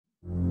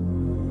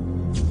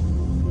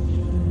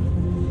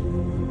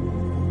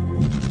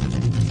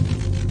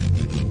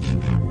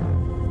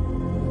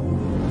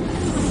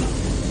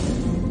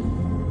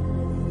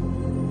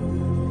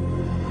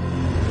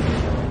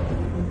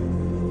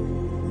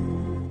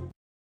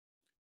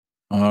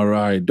All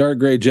right, Dark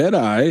Gray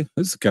Jedi.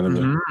 This is kind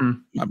of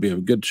might be a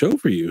good show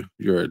for you.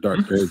 You're a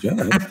Dark Gray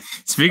Jedi.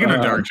 Speaking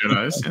of Dark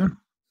Jedis, yeah.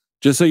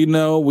 Just so you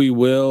know, we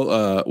will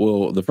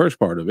the first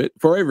part of it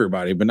for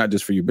everybody, but not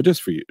just for you, but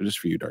just for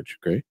you, Dark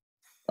Gray.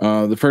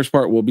 The first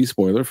part will be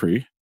spoiler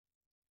free,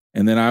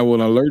 and then I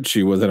will alert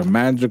you with a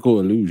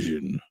magical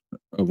illusion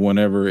of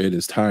whenever it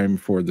is time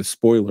for the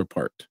spoiler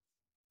part.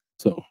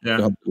 So don't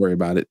have to worry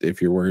about it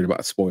if you're worried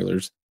about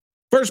spoilers.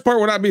 First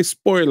part will not be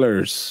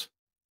spoilers.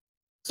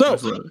 So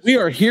we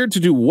are here to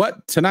do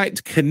what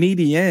tonight,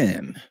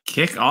 Canadian?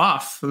 Kick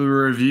off the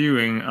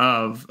reviewing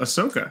of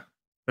Ahsoka.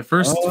 The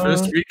first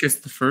week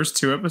is the first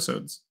 2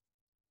 episodes.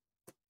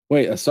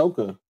 Wait,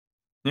 Ahsoka?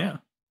 Yeah.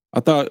 I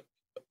thought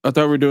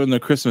we were doing the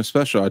Christmas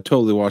special. I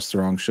totally watched the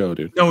wrong show,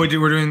 dude. No, we're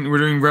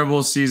doing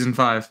Rebels season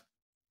 5.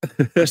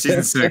 Or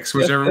season 6,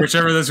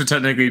 whichever this would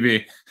technically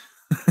be.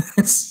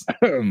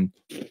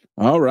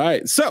 All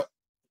right. So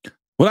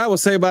what I will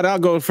say about it, I'll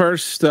go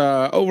first.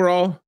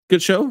 Overall,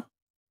 good show.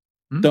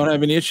 Don't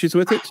have any issues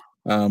with it.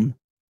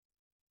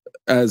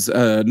 As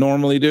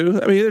normally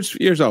do. I mean,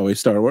 there's always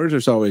Star Wars.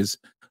 There's always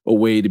a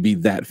way to be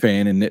that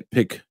fan and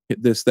nitpick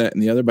this, that,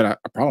 and the other. But I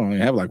probably only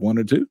have like 1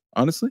 or 2,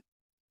 honestly.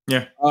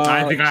 Yeah,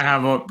 I think I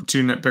have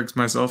 2 nitpicks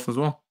myself as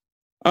well.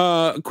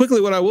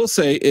 Quickly, what I will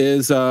say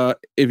is,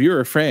 if you're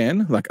a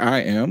fan like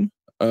I am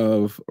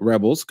of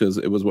Rebels, because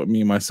it was what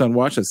me and my son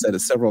watched, I said it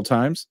several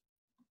times.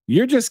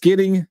 You're just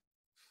getting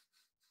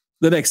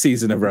the next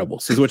season of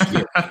Rebels is what you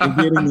get.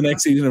 You're getting the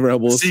next season of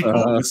Rebels.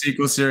 The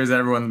sequel series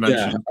everyone's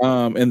mentioned.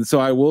 Yeah. And so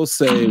I will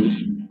say,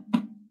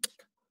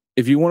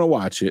 if you want to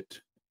watch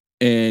it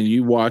and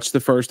you watch the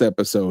first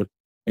episode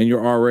and you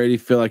already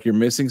feel like you're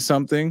missing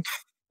something,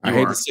 I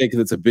hate to say because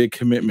it's a big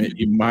commitment.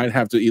 You might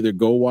have to either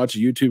go watch a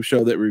YouTube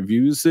show that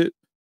reviews it,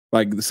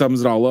 like sums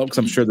it all up, because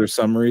I'm sure there's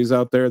summaries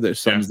out there that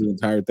sums the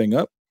entire thing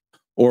up,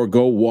 or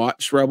go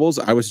watch Rebels.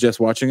 I was just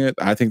watching it.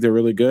 I think they're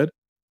really good.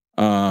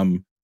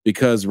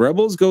 Because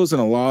Rebels goes in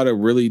a lot of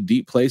really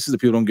deep places that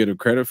people don't get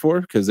credit for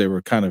because they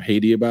were kind of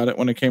Haiti about it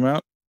when it came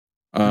out.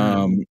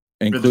 Including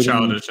the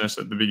childishness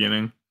at the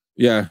beginning.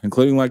 Yeah,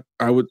 including like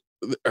I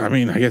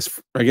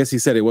guess he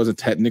said it wasn't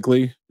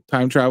technically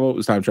time travel. It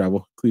was time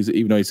travel.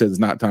 Even though he said it's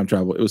not time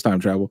travel, it was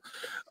time travel.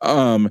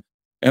 And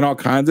all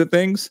kinds of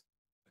things.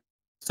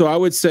 So I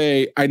would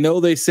say, I know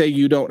they say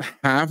you don't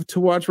have to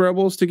watch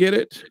Rebels to get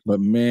it,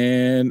 but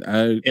man,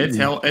 it's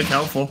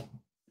helpful.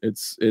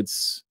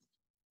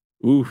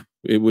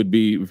 It would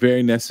be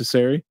very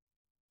necessary.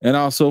 And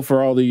also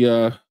for all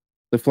the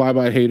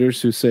flyby haters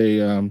who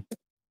say,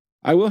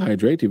 I will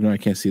hydrate, even though I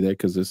can't see that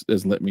because this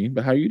doesn't let me.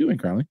 But how are you doing,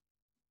 Crowley?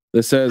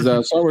 That says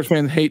Star Wars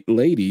fans hate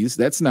ladies.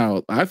 That's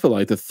now, I feel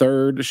like, the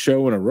 3rd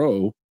show in a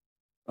row.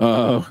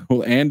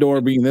 Well, Andor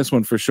being this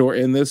one for sure,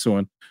 and this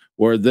one,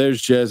 where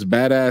there's just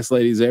badass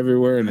ladies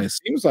everywhere, and it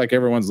seems like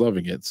everyone's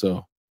loving it.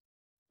 So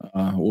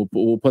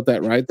we'll put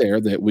that right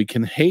there, that we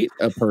can hate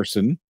a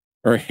person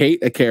or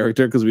hate a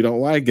character because we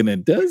don't like it.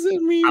 It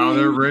doesn't mean how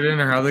they're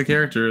written or how the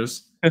character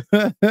is.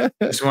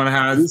 This one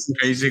has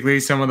basically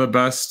some of the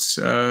best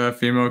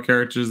female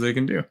characters they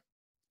can do.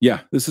 Yeah,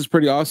 this is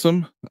pretty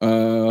awesome.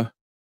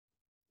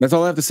 That's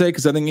all I have to say,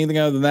 because I think anything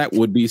other than that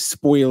would be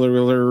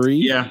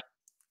spoilery. Yeah.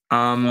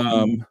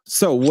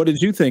 So what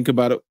did you think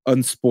about it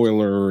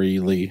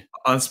unspoileryly?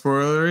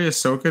 Unspoilery,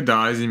 Ahsoka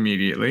dies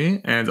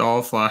immediately and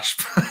all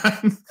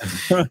flashback.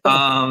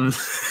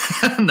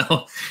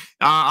 No.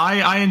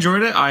 I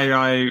enjoyed it.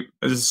 I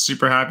was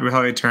super happy with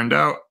how they turned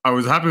out. I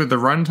was happy with the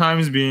run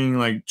times being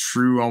like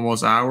true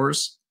almost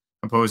hours,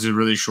 opposed to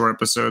really short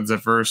episodes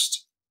at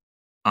first.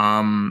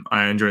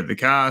 I enjoyed the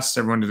cast.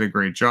 Everyone did a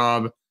great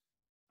job.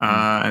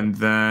 And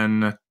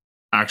then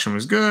action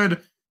was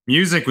good.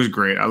 Music was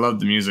great. I loved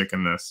the music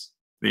in this.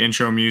 The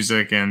intro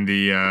music and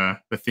the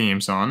theme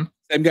song.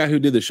 Same guy who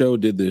did the show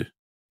did the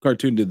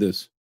cartoon, did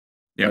this.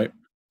 Yeah. Right?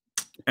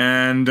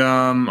 And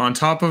on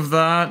top of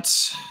that,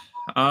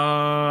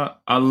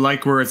 I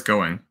like where it's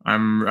going.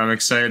 I'm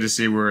excited to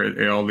see where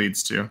it all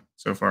leads to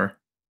so far.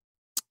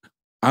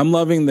 I'm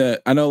loving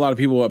that. I know a lot of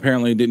people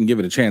apparently didn't give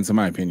it a chance, in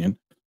my opinion.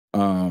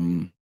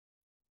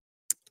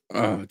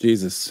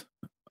 Jesus.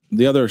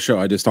 The other show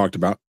I just talked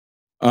about.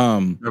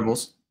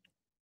 Rebels.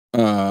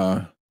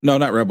 No,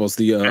 not Rebels,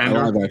 the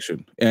live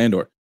action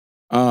Andor.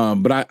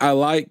 But I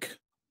like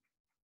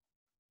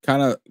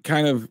kind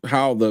of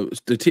how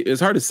it's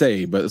hard to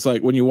say, but it's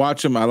like when you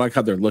watch them, I like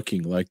how they're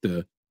looking, like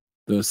the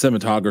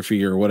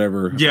cinematography or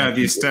whatever. Yeah,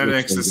 the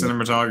aesthetics, the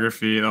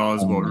cinematography, it all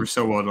is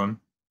so well done.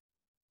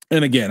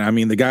 And again, I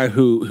mean, the guy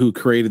who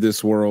created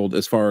this world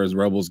as far as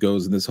Rebels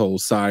goes, and this whole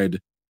side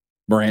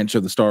branch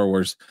of the Star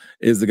Wars,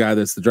 is the guy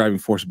that's the driving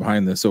force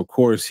behind this. So of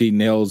course he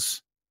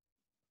nails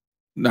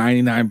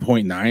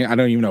 99.9. I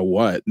don't even know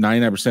what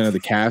 99% of the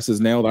cast is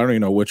nailed. I don't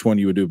even know which one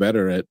you would do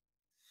better at.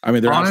 I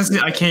mean, honestly,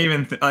 I can't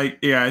even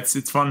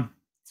it's fun.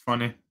 It's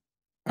funny.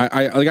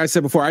 I like I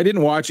said before, I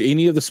didn't watch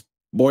any of the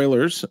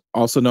spoilers,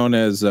 also known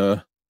as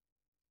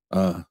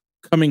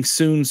coming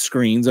soon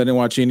screens. I didn't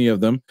watch any of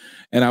them,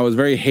 and I was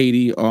very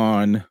Haiti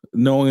on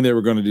knowing they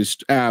were going to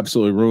just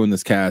absolutely ruin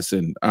this cast,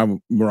 and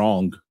I'm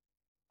wrong.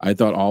 I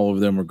thought all of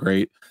them were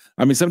great.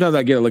 I mean, sometimes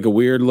I get like a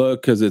weird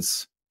look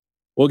because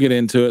we'll get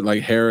into it.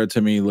 Like Hera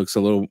to me looks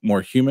a little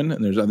more human,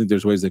 and I think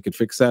there's ways they could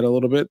fix that a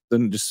little bit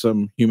than just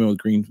some human with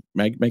green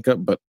makeup.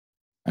 But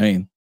I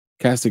mean,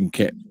 casting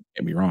can't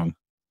be wrong.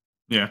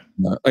 Yeah.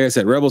 Like I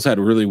said, Rebels had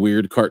a really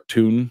weird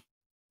cartoon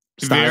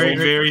style. Very,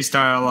 very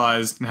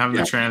stylized, and having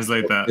to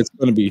translate that.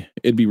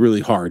 It'd be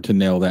really hard to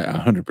nail that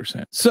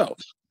 100%. So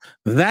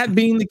that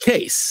being the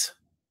case,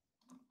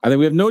 I think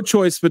we have no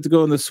choice but to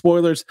go in the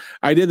spoilers.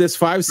 I did this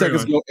 5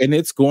 seconds ago, and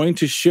it's going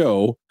to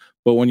show.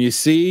 But when you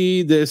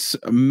see this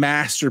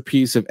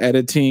masterpiece of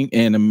editing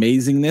and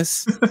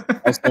amazingness,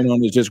 also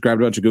known as just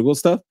grabbed a bunch of Google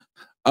stuff,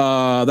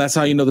 that's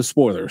how you know the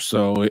spoilers.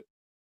 So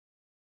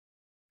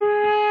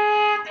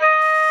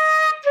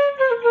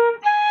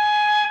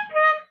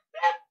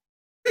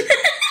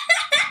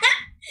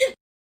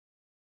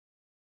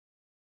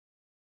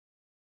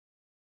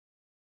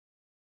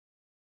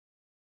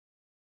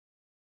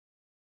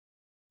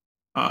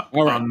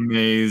all right.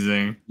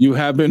 Amazing. You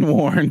have been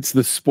warned.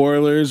 The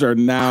spoilers are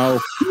now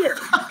here.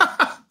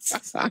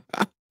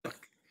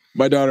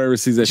 My daughter ever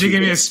sees that. She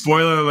gave me a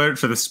spoiler alert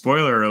for the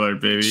spoiler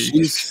alert, baby.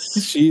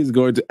 She is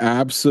going to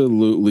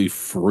absolutely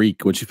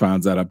freak when she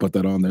finds out I put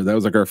that on there. That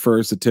was like our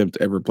first attempt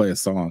to ever play a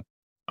song.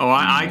 Oh,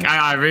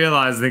 I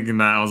realized thinking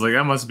that. I was like,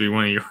 that must be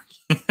one of yours.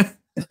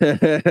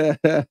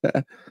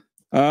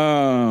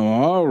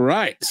 All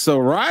right. So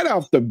right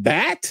off the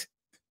bat,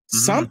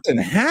 something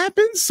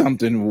happened,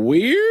 something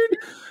weird.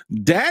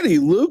 Daddy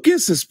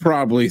Lucas is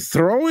probably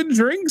throwing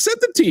drinks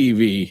at the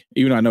TV,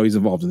 even though I know he's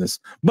involved in this.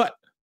 But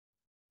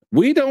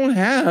we don't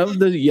have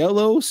the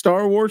yellow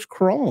Star Wars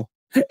crawl.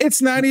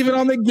 It's not even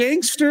on the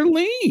gangster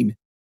lean.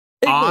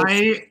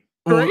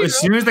 As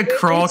soon as the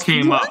crawl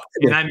came up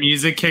and that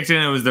music kicked in,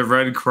 it was the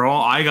red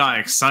crawl. I got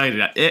excited.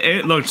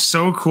 It looked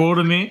so cool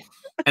to me,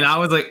 and I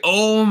was like,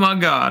 "Oh my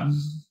god!"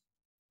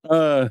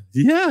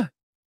 Yeah.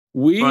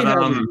 We have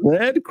a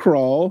red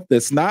crawl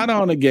that's not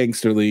on a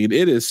gangster lead.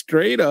 It is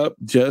straight up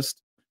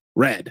just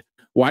red.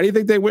 Why do you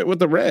think they went with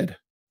the red?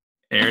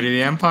 Heir to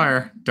the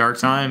Empire. Dark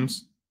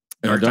times.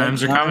 Dark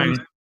times are coming.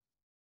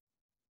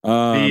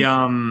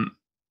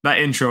 That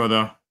intro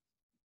though.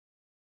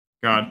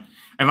 God.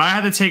 If I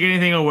had to take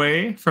anything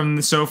away from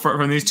these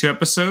 2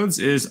 episodes,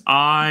 is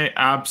I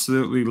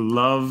absolutely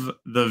love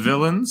the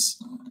villains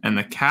and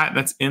the cat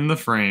that's in the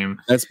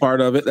frame. That's part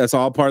of it. That's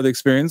all part of the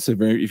experience.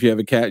 If you have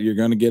a cat, you're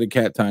going to get a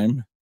cat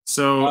time.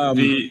 So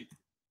the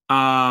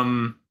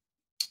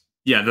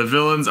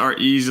villains are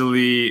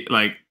easily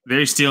like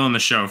they're stealing the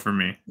show for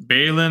me.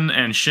 Baylan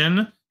and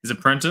Shin, his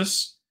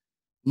apprentice,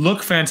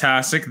 look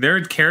fantastic.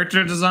 Their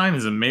character design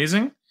is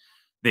amazing.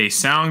 They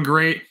sound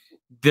great.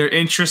 They're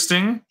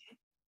interesting.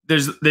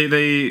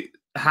 They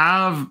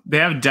have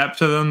depth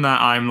to them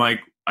that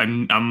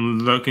I'm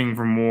looking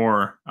for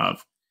more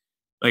of.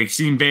 Like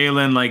seeing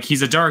Baylan, like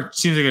seems like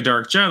a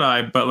dark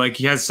Jedi, but like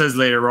says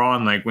later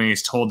on, like when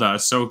he's told that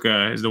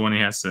Ahsoka is the one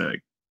he has to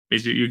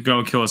basically you go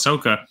and kill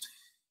Ahsoka,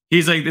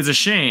 he's like, it's a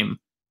shame.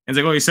 And it's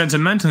like, oh, he's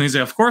sentimental. And he's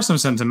like, of course I'm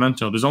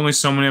sentimental. There's only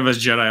so many of us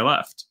Jedi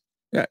left.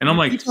 Yeah, and I'm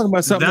like, you're talking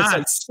about something that's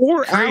like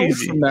 4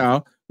 hours from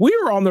now. We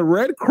were on the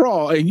red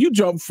crawl, and you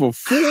jumped for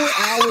 4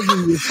 hours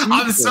in your future.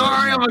 I'm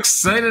sorry. I'm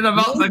excited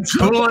about the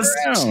coolest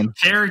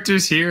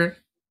characters here.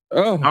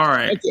 Oh, all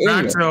right. Okay,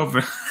 back to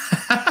open.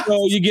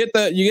 So you get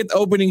the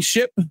opening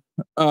ship,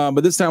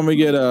 but this time we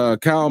get a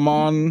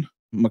Calamari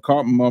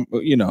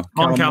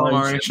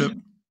ship.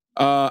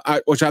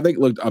 Which I think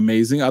looked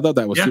amazing. I thought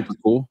that was super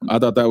cool. I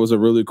thought that was a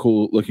really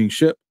cool looking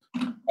ship.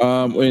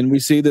 And we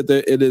see that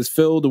it is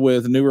filled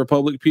with New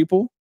Republic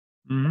people.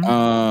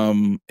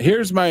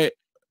 Here's my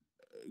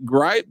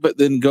gripe, but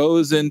then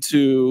goes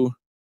into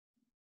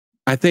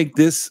I think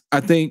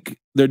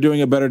they're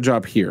doing a better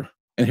job here.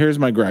 And here's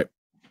my gripe.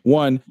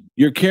 One,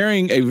 you're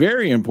carrying a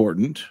very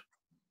important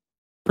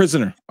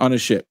prisoner on a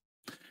ship.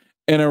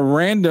 And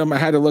I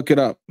had to look it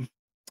up,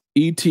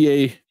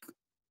 ETA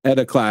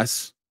Eta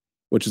class,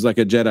 which is like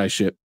a Jedi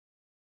ship,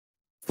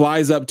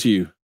 flies up to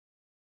you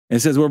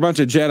and says, we're a bunch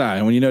of Jedi.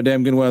 And when you know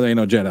damn good well, they ain't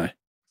no Jedi.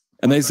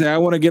 And they say, I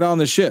want to get on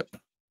the ship.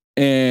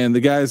 And the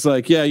guy's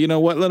like, yeah, you know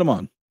what? Let him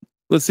on.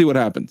 Let's see what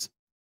happens.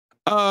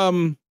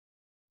 That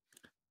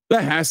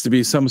has to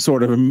be some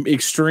sort of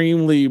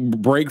extremely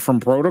break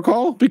from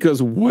protocol,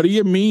 because what do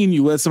you mean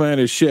you let somebody on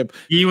a ship?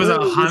 He was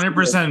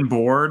 100%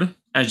 bored,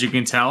 as you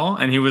can tell,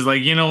 and he was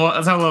like, you know what?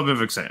 Let's have a little bit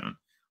of excitement.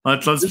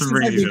 Let's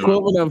bring like the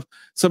equivalent of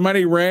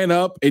somebody ran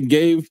up and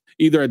gave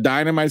either a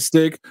dynamite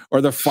stick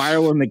or the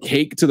file in the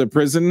cake to the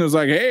prison. It was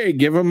like, hey,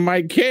 give him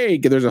my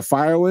cake. And there's a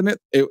file in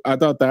it. I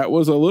thought that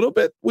was a little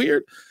bit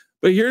weird.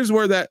 But here's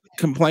where that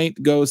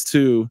complaint goes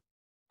to.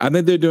 I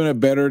think they're doing a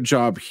better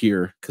job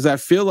here, because I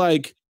feel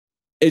like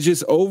it's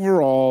just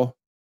overall,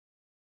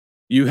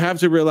 you have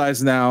to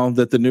realize now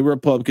that the New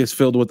Republic is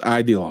filled with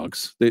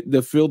ideologues.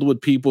 They're filled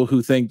with people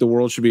who think the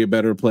world should be a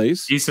better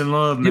place. Peace and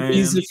love, man.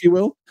 Hippies, if you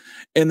will.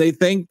 And they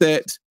think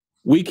that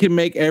we can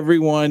make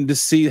everyone to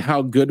see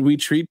how good we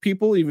treat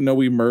people, even though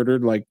we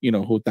murdered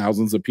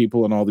thousands of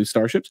people in all these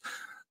starships.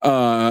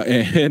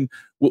 And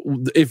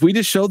if we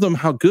just show them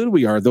how good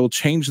we are, they'll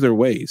change their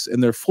ways,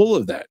 and they're full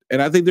of that.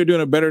 And I think they're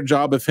doing a better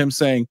job of him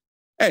saying,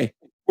 "Hey,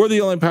 we're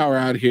the only power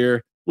out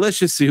here. Let's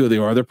just see who they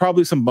are." They're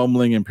probably some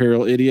bumbling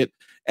imperial idiot,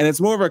 and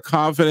it's more of a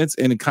confidence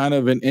and kind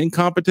of an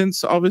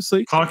incompetence,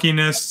 obviously.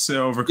 Cockiness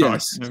over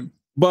Yes, cocky.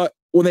 but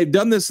when they've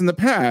done this in the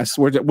past,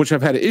 which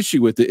I've had an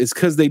issue with it, is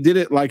because they did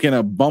it like in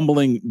a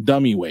bumbling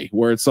dummy way,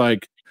 where it's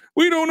like,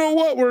 we don't know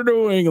what we're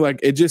doing. Like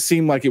it just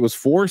seemed like it was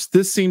forced.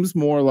 This seems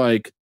more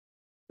like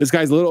this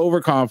guy's a little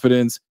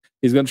overconfidence.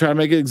 He's gonna try to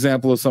make an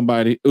example of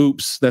somebody.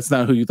 Oops, that's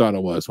not who you thought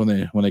it was when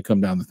they come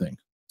down the thing.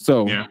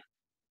 So Yeah.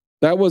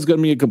 that was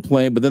gonna be a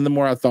complaint. But then the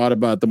more I thought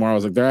about it, the more I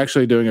was like, they're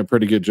actually doing a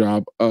pretty good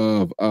job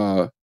of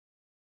I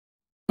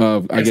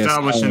guess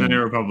Establishing the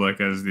New Republic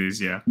as these,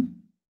 yeah.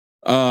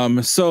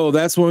 So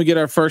that's when we get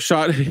our first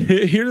shot.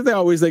 Here's what they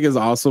always think is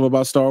awesome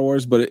about Star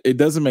Wars, but it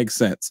doesn't make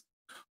sense.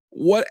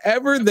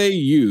 Whatever they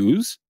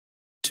use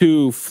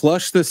to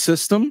flush the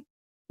system,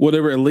 what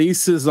it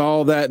releases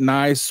all that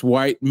nice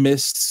white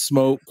mist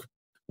smoke,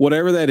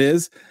 whatever that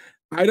is,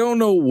 I don't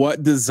know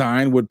what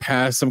design would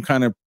pass some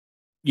kind of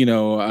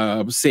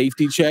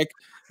safety check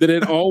that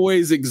it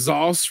always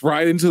exhausts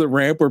right into the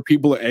ramp where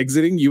people are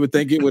exiting. You would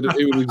think it would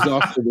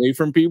exhaust away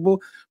from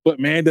people, but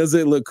man, does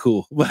it look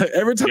cool. But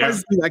every time I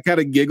see that, I kind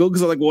of giggle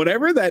because I'm like,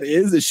 whatever that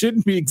is, it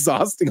shouldn't be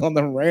exhausting on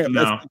the ramp.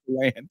 No. That's the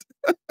land.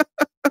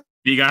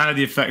 You got to have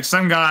the effect.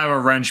 Some guy with a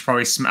wrench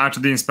probably after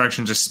the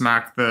inspection just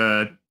smacked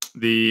the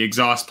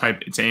exhaust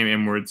pipe to aim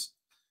inwards.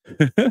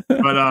 But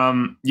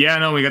yeah,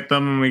 no, we get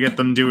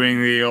them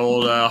doing the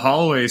old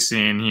hallway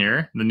scene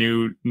here, the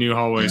new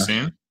hallway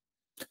scene.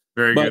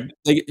 Very good.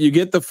 You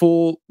get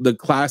the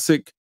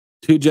classic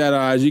two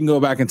Jedis. You can go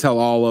back and tell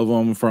all of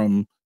them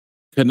from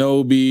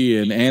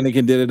Kenobi, and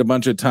Anakin did it a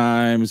bunch of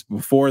times.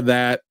 Before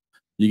that,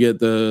 you get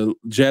the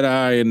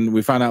Jedi, and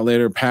we find out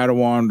later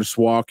Padawan just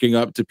walking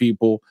up to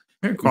people.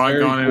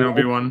 Qui-Gon and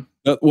Obi-Wan.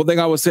 One thing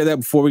I would say that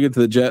before we get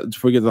to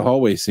the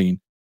hallway scene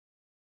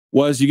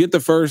was you get the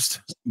first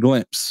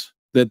glimpse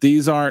that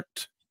these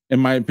aren't, in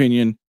my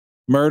opinion,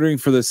 murdering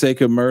for the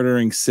sake of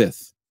murdering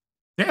Sith.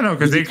 Yeah, no,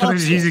 because they could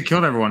have easily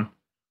killed everyone.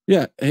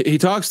 Yeah, he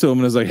talks to him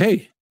and is like,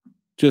 "Hey,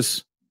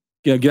 just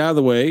get out of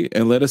the way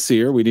and let us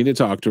see her. We need to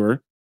talk to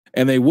her."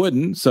 And they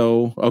wouldn't.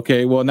 So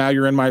okay, well now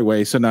you're in my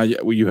way. So now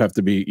you have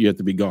to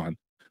be gone.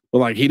 But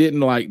like he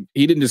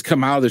didn't just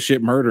come out of the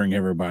ship murdering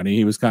everybody.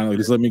 He was kind of like,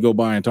 just let me go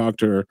by and talk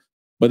to her.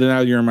 But then now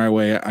you're in my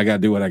way. I got to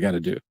do what I got to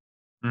do.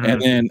 Mm-hmm.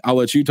 And then I'll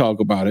let you talk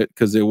about it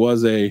because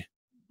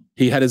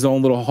he had his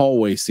own little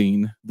hallway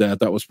scene that I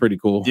thought was pretty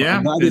cool. Yeah,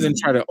 I didn't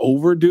try to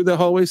overdo the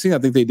hallway scene. I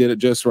think they did it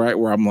just right.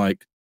 Where I'm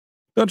like,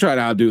 don't try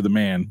to outdo the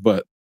man,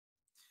 but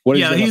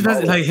he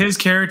doesn't like his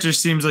character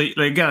seems like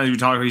again, as we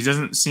talk about, he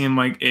doesn't seem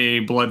like a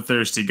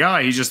bloodthirsty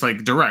guy. He's just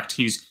like direct.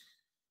 He's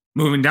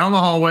moving down the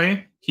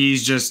hallway.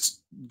 He's just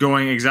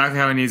going exactly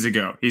how he needs to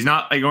go. He's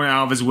not like going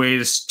out of his way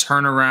to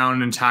turn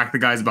around and attack the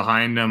guys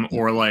behind him,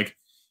 or like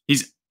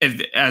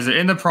as they're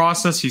in the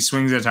process, he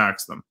swings and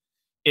attacks them.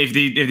 If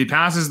he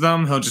passes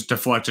them, he'll just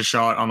deflect a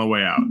shot on the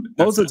way out.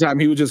 Most of the time,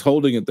 he was just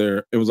holding it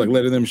there. It was like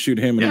letting them shoot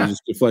him, and he was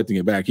just deflecting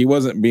it back. He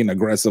wasn't being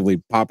aggressively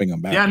popping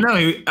them back. Yeah,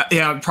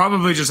 no,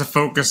 probably just a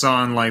focus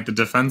on like the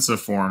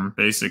defensive form,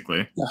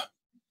 basically. Yeah.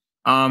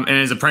 And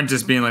his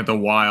apprentice being like the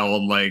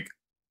wild, like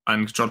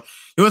uncontrolled.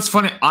 You know what's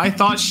funny? I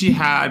thought she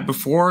had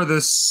before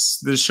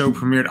this show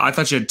premiered. I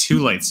thought she had two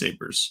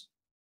lightsabers.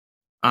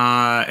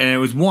 And it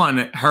was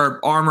one. Her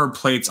armor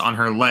plates on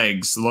her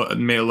legs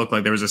made it look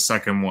like there was a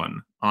second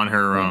one on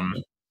her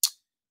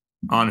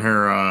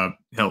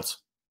hilt.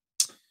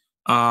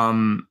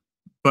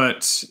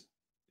 But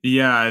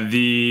yeah,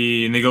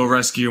 they go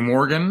rescue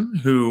Morgan,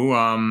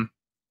 who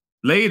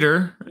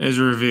later is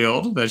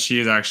revealed that she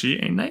is actually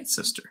a Night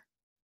Sister.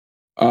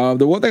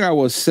 The one thing I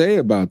will say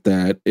about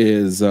that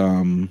is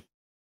the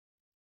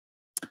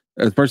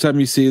first time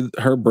you see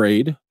her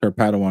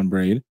Padawan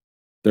braid,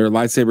 their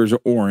lightsabers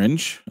are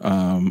orange.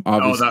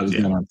 Obviously, it was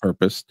done on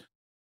purpose.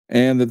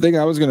 And the thing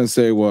I was going to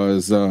say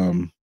was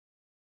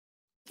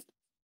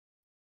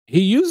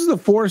he uses the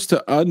Force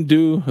to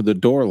undo the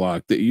door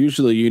lock that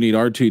usually you need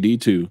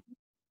R2-D2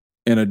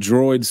 and a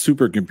droid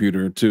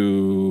supercomputer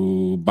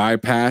to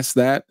bypass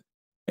that.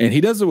 And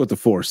he does it with the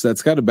Force.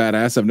 That's kind of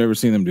badass. I've never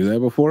seen them do that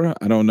before.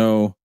 I don't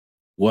know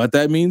what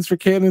that means for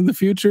canon in the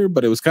future,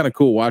 but it was kind of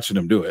cool watching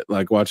him do it.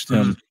 Like watching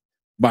him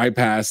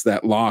bypass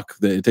that lock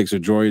that it takes a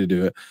droid to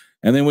do it.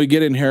 And then we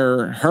get in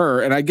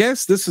her, and I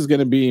guess this is going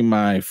to be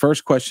my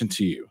first question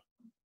to you.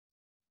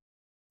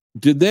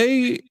 When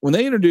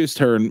they introduced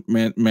her in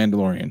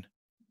Mandalorian,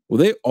 were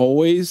they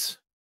always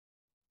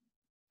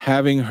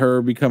having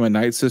her become a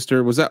Night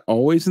Sister? Was that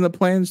always in the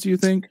plans, do you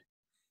think?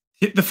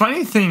 The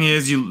funny thing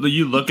is,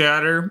 you look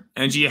at her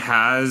and she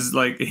has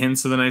like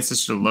hints of the Night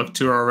Sister look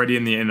to her already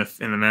in the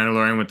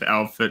Mandalorian with the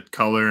outfit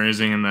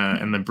coloring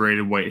and the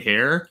braided white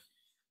hair.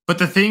 But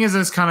the thing is,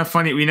 it's kind of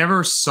funny. We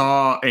never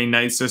saw a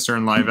Night Sister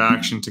in live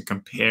action to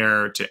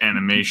compare to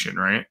animation,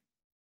 right?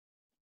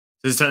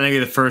 This is technically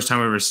the first time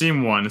we've ever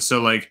seen one.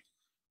 So like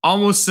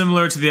almost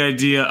similar to the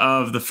idea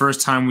of the first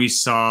time we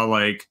saw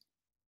like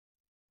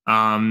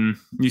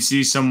You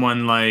see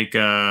someone like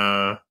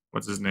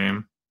what's his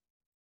name?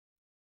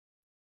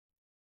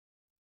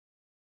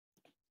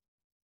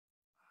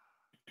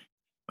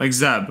 Like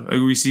Zeb. Like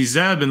we see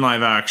Zeb in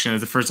live action.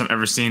 It's the first time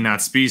ever seeing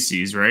that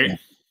species, right? Yeah.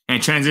 And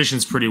it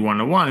transitions pretty one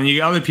to one. And you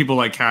get other people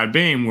like Cad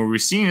Bane, where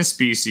we've seen a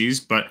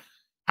species, but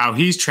how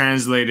he's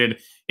translated,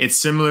 it's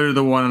similar to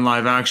the one in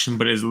live action,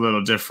 but is a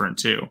little different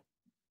too.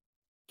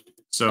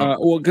 So,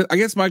 well, I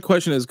guess my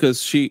question is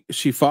because she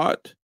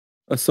fought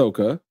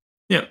Ahsoka,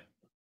 yeah,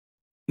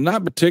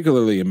 not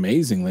particularly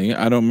amazingly.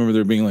 I don't remember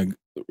there being like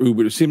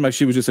uber. It seemed like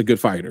she was just a good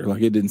fighter.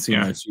 Like it didn't seem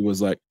Yeah. like she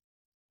was like,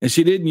 and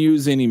she didn't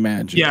use any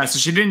magic. yeah. So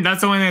she didn't.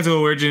 That's the only thing that's a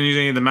little weird. She didn't use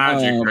any of the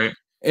magic, right?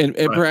 And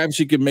But- perhaps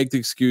she could make the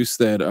excuse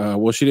that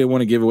well, she didn't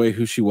want to give away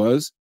who she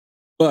was,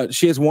 but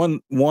she has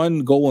one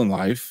goal in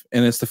life,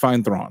 and it's to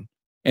find Thrawn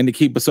and to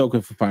keep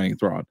Ahsoka from finding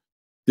Thrawn.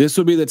 This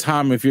would be the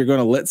time if you're going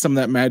to let some of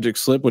that magic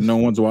slip when no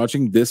one's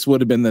watching. This would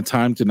have been the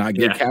time to not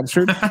get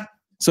captured.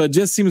 So it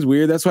just seems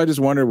weird. That's why I just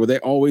wonder, were they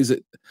always?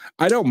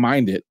 I don't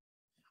mind it.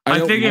 I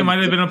think it might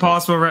have been a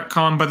possible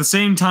retcon, but at the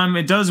same time,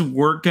 it does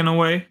work in a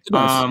way.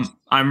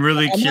 I'm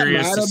really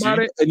curious not mad about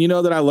it. And you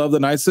know that I love the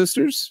Night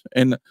Sisters.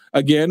 And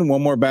again,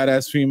 one more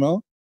badass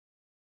female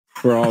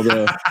for all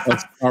the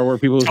Star Wars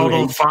people.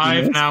 Total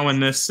 5 now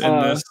in this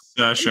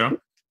show.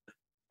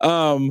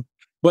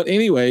 But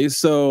anyway,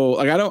 so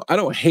like I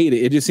don't hate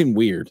it. It just seemed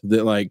weird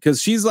that like because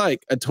she's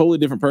like a totally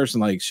different person.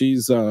 Like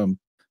she's I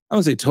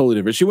don't say totally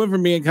different. She went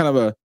from being kind of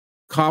a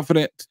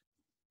confident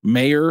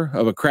mayor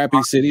of a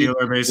crappy city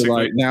to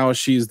like now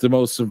she's the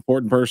most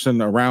important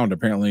person around.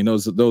 Apparently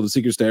knows the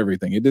secrets to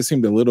everything. It just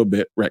seemed a little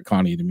bit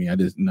retconny to me. I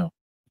didn't know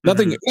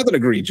nothing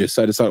egregious.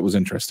 I just thought it was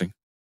interesting.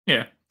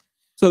 Yeah.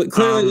 So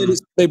clearly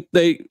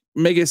they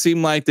make it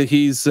seem like that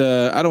he's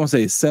I don't want to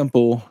say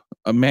simple,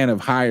 a man of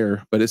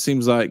hire, but it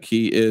seems like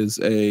he is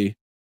a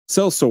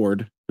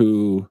sellsword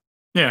who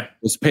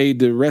was paid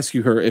to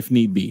rescue her if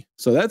need be.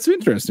 So that's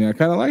interesting. I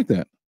kind of like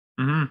that.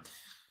 And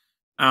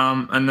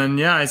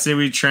then I say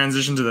we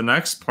transition to the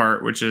next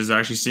part, which is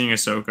actually seeing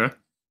Ahsoka.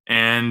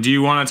 And do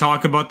you want to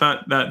talk about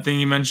that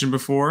thing you mentioned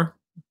before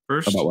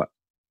first? About what?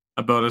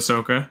 About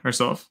Ahsoka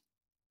herself.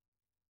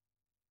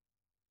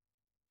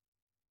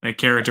 Like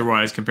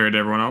character-wise compared to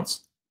everyone else.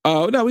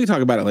 Oh no, we can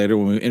talk about it later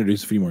when we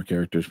introduce a few more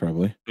characters,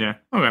 probably. Yeah.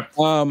 Okay.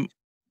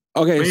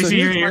 Okay. So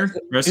here's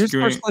the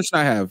first question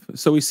I have.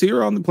 So we see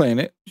her on the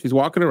planet. She's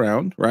walking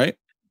around, right?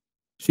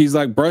 She's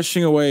like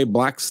brushing away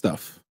black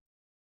stuff.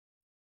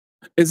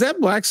 Is that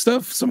black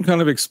stuff some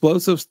kind of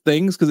explosive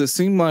things? Because it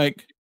seemed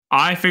like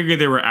I figured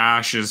they were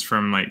ashes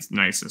from like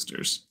Night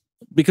Sisters.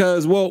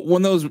 Because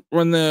when the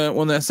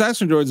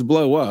assassin droids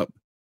blow up,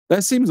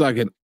 that seems like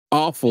an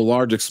awful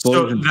large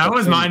explosion. So that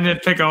was my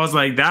nitpick. I was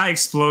like, that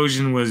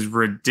explosion was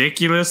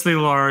ridiculously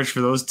large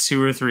for those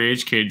 2 or 3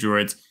 HK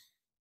droids.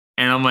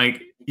 And I'm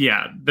like,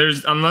 yeah,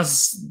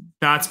 unless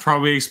that's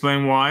probably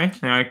explain why.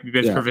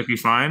 That's perfectly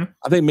fine.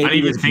 I think maybe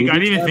I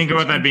didn't even think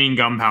about that being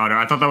gunpowder.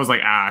 I thought that was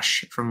like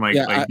ash from I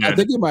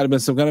think it might have been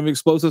some kind of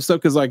explosive stuff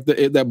because like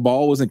that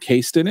ball was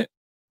encased in it,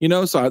 you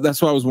know. So that's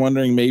why I was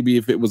wondering maybe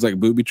if it was like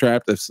booby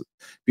trapped. If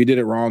you did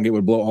it wrong, it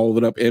would blow all of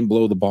it up and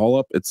blow the ball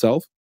up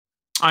itself.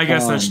 I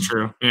guess that's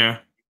true. Yeah.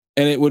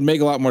 And it would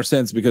make a lot more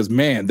sense because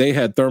man, they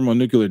had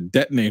thermonuclear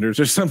detonators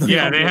or something.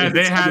 Yeah, they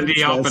had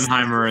the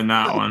Oppenheimer in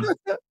that one.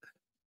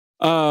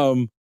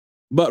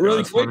 But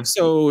really quick, funny.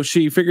 So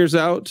she figures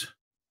out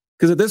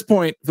because at this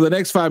point, for the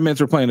next 5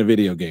 minutes, we're playing a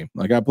video game.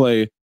 Like I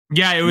play.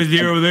 Yeah, it was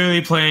you were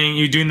literally playing.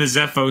 You're doing the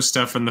Zepho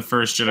stuff from the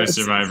first Jedi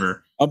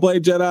Survivor. I play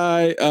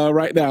Jedi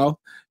right now,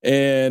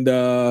 and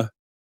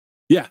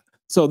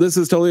so this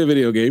is totally a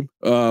video game.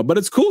 But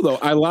it's cool though.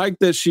 I like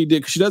that she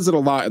does it a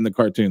lot in the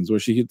cartoons where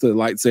she hits the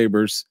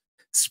lightsabers,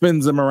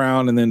 spins them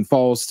around, and then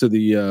falls to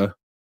the.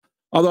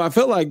 Although I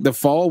felt like the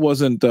fall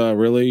wasn't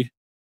really.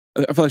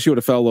 I feel like she would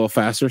have fell a little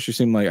faster. She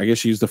seemed like I guess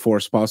she used the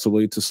force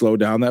possibly to slow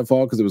down that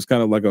fall because it was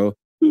kind of like a.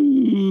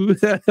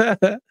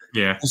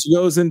 Yeah. She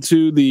goes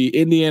into the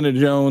Indiana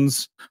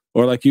Jones,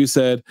 or like you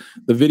said,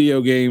 the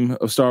video game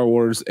of Star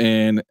Wars,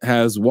 and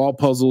has wall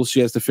puzzles she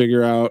has to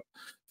figure out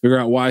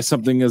why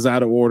something is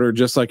out of order,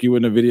 just like you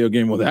would in a video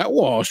game. Well, that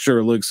wall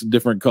sure looks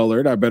different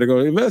colored. I better go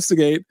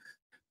investigate.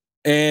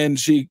 And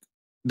she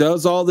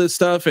does all this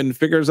stuff and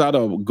figures out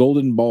a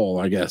golden ball,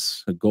 I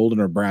guess, a golden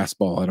or brass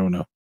ball. I don't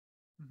know.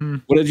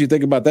 What did you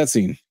think about that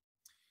scene?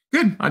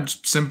 Good. I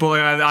thought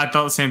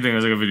the same thing. It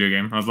was like a video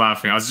game. I was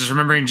laughing. I was just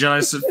remembering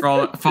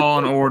Jedi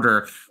Fallen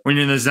Order when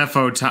you're in the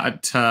Zepho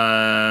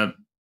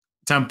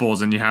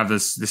temples and you have the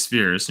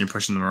spheres and you're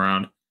pushing them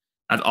around.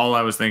 That's all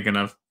I was thinking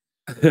of.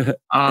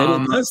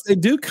 And they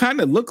do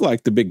kind of look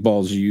like the big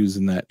balls you use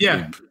in that. Yeah.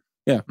 Game.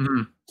 Yeah.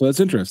 Mm-hmm. So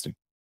that's interesting.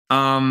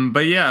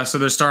 But yeah, so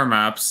there's star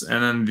maps,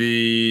 and then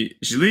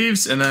she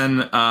leaves, and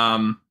then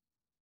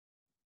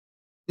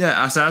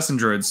assassin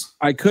droids.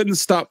 I couldn't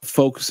stop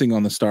focusing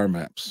on the star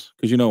maps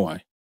because you know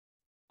why.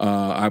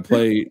 I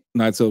play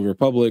Knights of the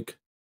Republic.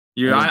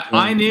 Yeah, And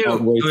I knew. all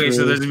the way Okay, so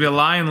through. there's gonna be a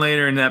line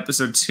later in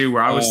episode 2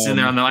 where I was sitting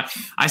there on the line.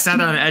 I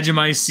sat on the edge of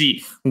my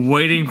seat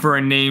waiting for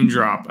a name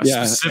drop, a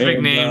Yeah, specific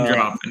and name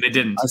drop, and they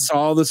didn't. I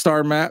saw the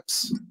star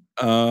maps.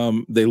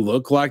 They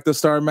look like the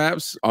star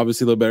maps.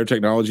 Obviously, a little better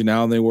technology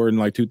now than they were in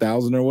like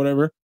 2000 or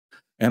whatever.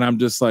 And I'm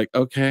just like,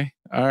 okay,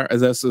 all right,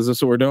 is this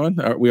what we're doing?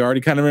 We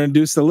already kind of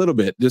introduced a little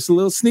bit, just a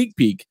little sneak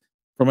peek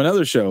from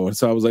another show. And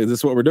so I was like, this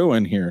is what we're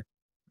doing here.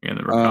 Yeah,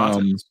 the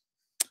Rakata.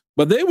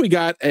 But then we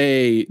got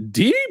a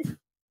deep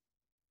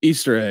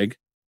Easter egg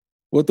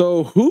with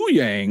the Hu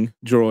Yang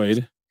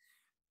droid,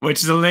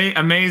 Which is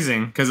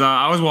amazing because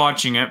I was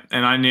watching it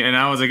and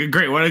I was like,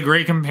 great, what a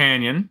great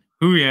companion.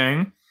 Hu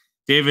Yang,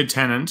 David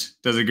Tennant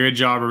does a good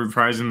job of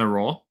reprising the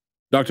role.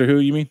 Doctor Who,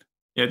 you mean?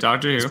 Yeah,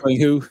 Doctor Who.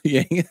 Playing Hu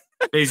Yang.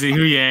 Basically,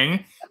 Hu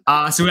Yang.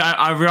 So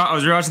I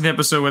was rewatching the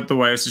episode with the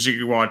wife so she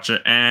could watch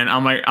it, and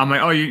I'm like, oh,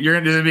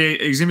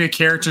 there's gonna be a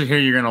character here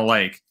you're gonna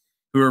like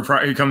who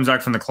comes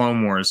back from the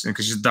Clone Wars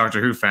because she's a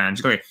Doctor Who fan.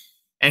 She's like,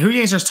 and Hu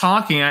Yang starts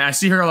talking. I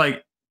see her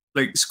like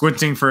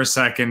squinting for a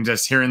second,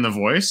 just hearing the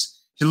voice.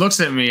 She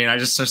looks at me, and I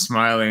just start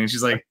smiling. And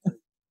she's like,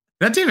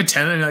 "That David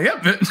Tennant?" And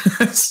I'm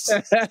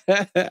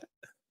like, "Yep."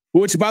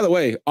 Which, by the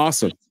way,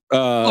 awesome.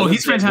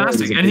 He's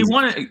fantastic, and he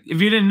won it. If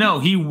you didn't know,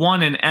 he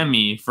won an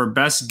Emmy for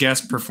best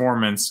guest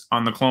performance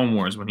on the Clone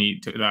Wars when he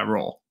took that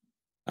role.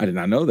 I did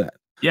not know that.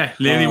 Yeah,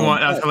 literally won.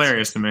 That's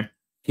hilarious to me.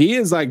 He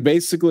is like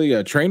basically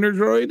a trainer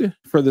droid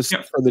for the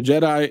for the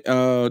Jedi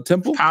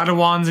temple.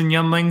 Padawans and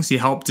younglings. He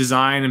helped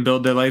design and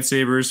build their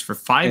lightsabers for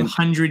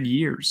 500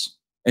 years.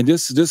 And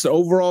just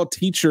overall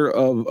teacher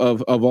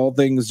of all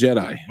things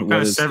Jedi. What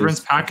kind of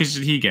severance package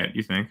did he get,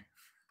 you think?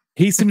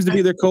 He seems to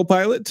be their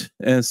co-pilot.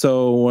 And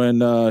so when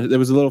there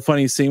was a little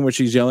funny scene where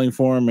she's yelling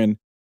for him and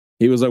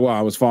he was like, well,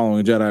 I was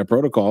following Jedi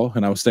protocol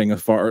and I was staying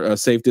a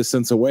safe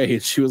distance away.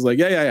 And she was like,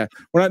 yeah.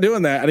 We're not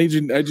doing that. I need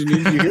you here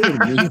with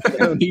me. I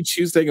don't need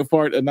you staying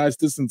apart a nice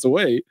distance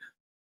away.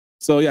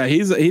 So yeah,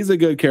 he's a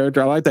good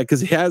character. I like that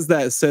because he has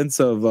that sense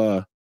of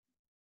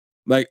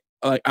like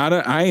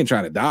I ain't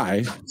trying to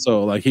die.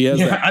 So like he has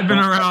that. I've been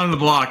around the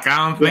block.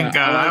 I don't think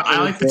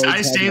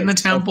I stayed in the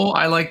temple.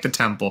 I like the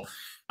temple.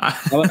 I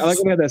like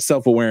when I have that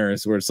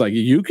self-awareness where it's like,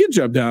 you can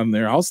jump down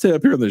there. I'll stay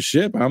up here on the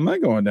ship. I'm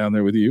not going down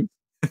there with you.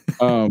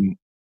 Hu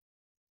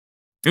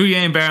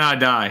Yang better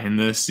not die in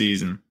this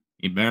season.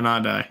 He better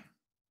not die.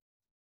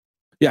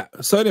 Yeah.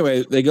 So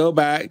anyway, they go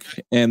back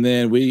and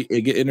then we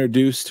get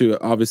introduced to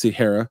obviously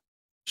Hera.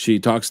 She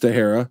talks to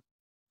Hera.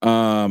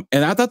 And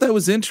I thought that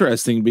was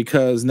interesting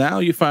because now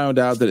you found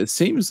out that it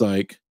seems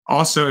like.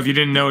 Also, if you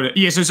didn't know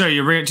it, so sorry,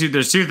 you're bringing to.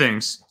 There's two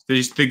things.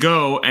 There's the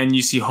go, and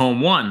you see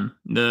Home One,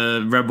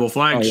 the Rebel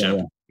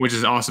flagship, which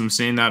is awesome.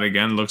 Seeing that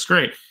again looks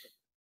great.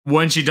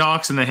 When she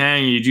docks in the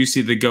hangar, you do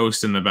see the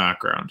ghost in the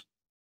background.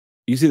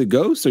 You see the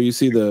ghost, or you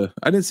see the?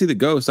 I didn't see the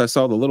ghost. I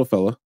saw the little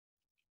fella.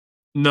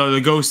 No,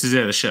 the ghost is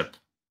there. The ship.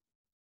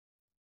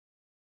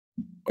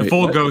 The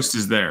full ghost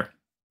is there.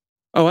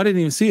 Oh, I didn't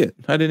even see it.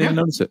 I didn't even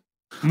notice it.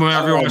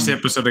 Whenever you watch the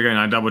episode again,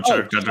 I double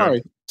checked.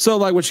 Sorry. So,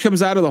 like, when she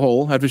comes out of the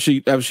hole after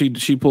she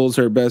pulls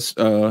her best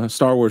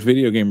Star Wars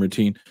video game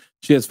routine,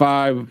 she has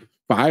five,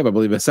 I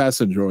believe,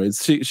 assassin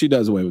droids. She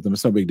does away with them.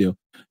 It's no big deal.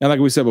 And like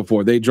we said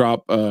before, they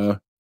drop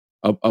a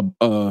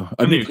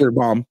nuclear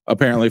bomb.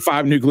 Apparently,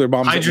 5 nuclear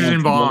bombs.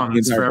 Hydrogen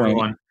bombs for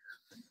everyone.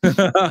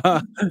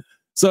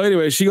 So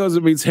anyway, she goes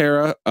and meets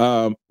Hera.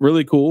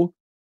 Really cool.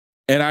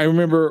 And I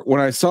remember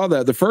when I saw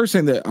that, the first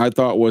thing that I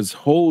thought was,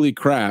 "Holy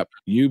crap!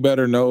 You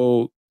better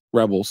know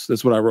Rebels."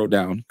 That's what I wrote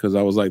down because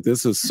I was like,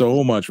 "This is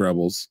so much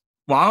Rebels."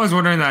 Well, I was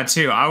wondering that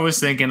too. I was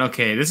thinking,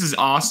 okay, this is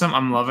awesome.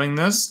 I'm loving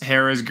this.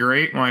 Hera's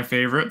great, one of my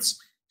favorites.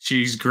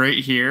 She's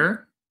great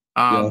here.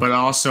 But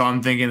also,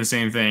 I'm thinking the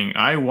same thing.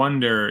 I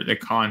wonder the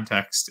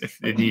context if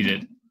it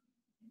needed.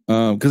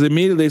 Because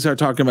immediately they start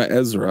talking about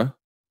Ezra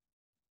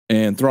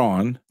and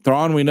Thrawn.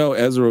 Thrawn, we know.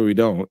 Ezra, we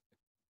don't.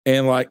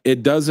 And like,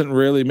 it doesn't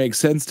really make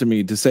sense to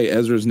me to say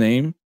Ezra's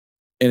name,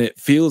 and it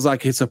feels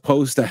like it's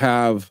supposed to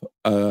have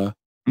a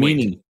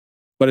meaning,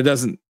 but it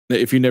doesn't.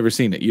 If you've never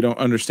seen it, you don't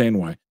understand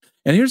why.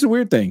 And here's the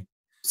weird thing.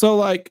 So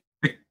like,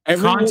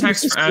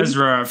 context for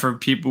Ezra, for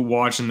people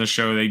watching the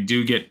show, they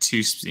do get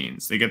 2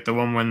 scenes. They get the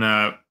one when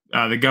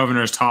the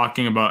governor is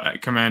talking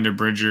about Commander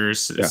Bridger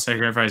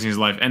sacrificing his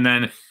life, and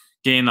then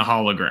getting the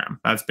hologram.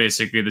 That's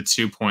basically the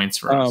 2 points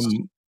for us.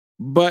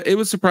 But it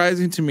was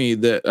surprising to me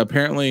that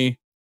apparently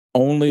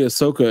only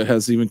Ahsoka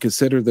has even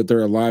considered that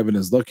they're alive and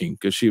is looking,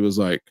 because she was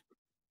like,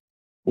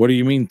 "What do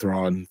you mean,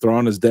 Thrawn?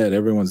 Thrawn is dead.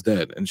 Everyone's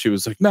dead." And she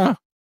was like, "Nah,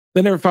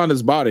 they never found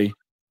his body."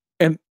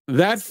 And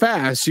that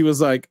fast, she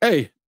was like,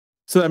 "Hey,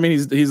 so that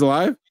means he's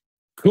alive?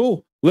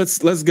 Cool. Let's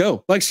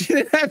go." Like, she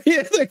didn't have any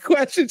other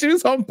question. She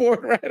was on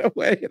board right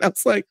away. And I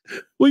was like,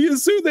 well, you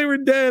assume they were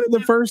dead. And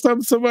the first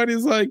time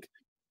somebody's like,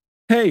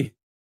 "Hey,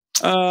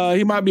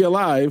 he might be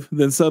alive,"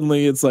 then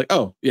suddenly it's like,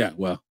 "Oh yeah,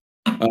 well,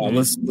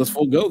 let's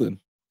full go then."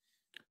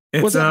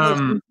 It's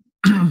I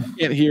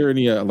can't hear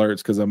any alerts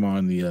because I'm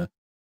on the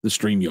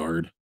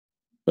StreamYard.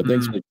 But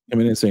thanks for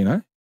coming in and saying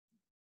hi.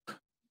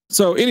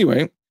 So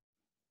anyway,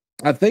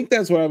 I think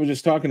that's what I was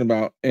just talking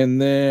about.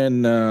 And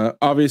then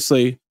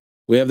obviously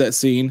we have that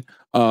scene.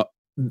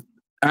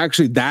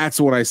 Actually, that's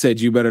what I said.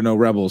 You better know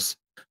Rebels,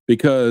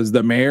 because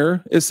the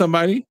mayor is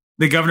somebody.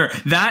 The governor.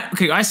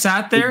 I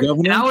sat there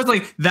and I was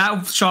like,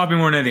 that shopping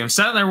more than anything. I'm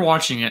sat there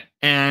watching it,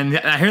 and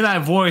I hear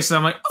that voice, and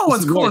I'm like, oh,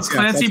 it's cool. It's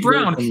Clancy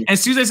Brown. And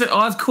as soon as I said,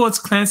 oh, that's cool, it's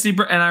Clancy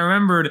Brown, and I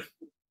remembered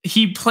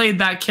he played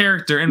that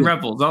character in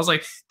Rebels. I was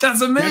like,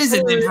 that's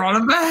amazing. They brought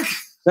him back.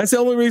 That's the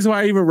only reason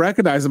why I even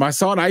recognized him. I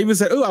saw it. I even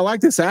said, oh, I like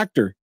this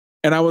actor.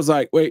 And I was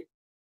like, wait,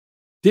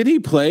 did he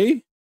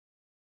play?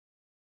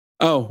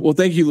 Oh, well,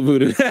 thank you,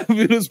 Voodoo.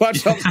 Voodoo's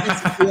watched all this.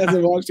 He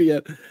hasn't watched it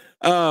yet.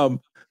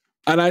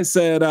 And I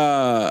said,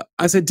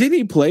 did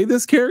he play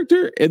this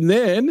character? And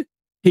then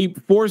he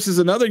forces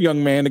another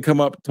young man to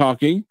come up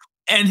talking.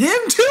 And him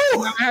too.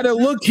 I had to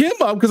look him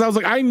up because I was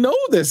like, I know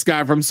this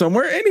guy from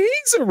somewhere, and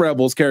he's a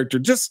Rebels character.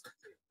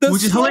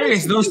 Which is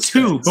hilarious. Those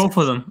two, both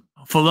of them.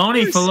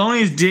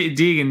 Filoni's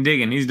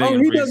digging. He's digging.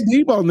 Oh, he does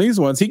deep on these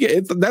ones.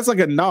 That's like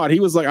a nod. He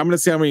was like, I'm going to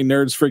see how many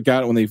nerds freak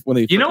out when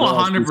they. You know,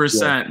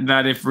 100%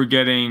 that if we're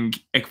getting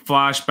a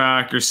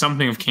flashback or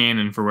something of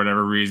canon for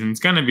whatever reason, it's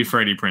going to be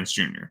Freddie Prinze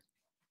Jr.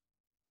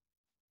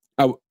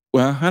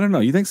 Well, I don't know.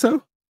 You think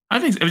so? I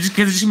think it's just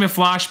because it's gonna be a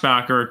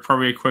flashback or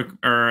probably a quick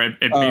or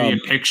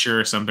maybe a picture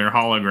or something or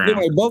hologram.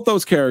 Anyway, both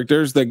those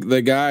characters, the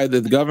guy,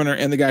 the governor,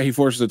 and the guy he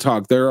forces to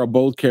talk, they are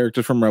both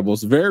characters from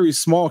Rebels. Very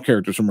small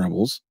characters from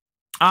Rebels.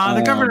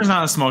 The governor's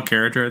not a small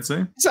character, I'd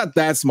say. He's not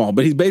that small,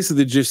 but he's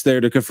basically just there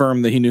to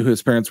confirm that he knew who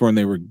his parents were and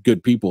they were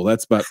good people.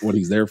 That's about what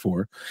he's there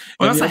for.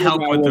 Well, that's a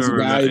help with the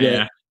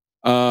guy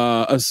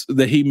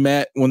that he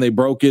met when they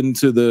broke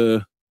into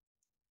the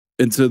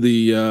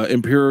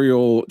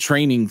Imperial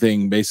training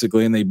thing,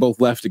 basically, and they both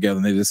left together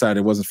and they decided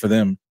it wasn't for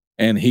them,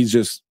 and he's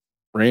just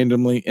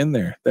randomly in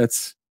there.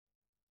 That's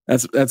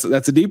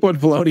a deep one,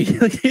 Filoni.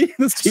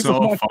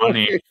 So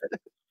funny.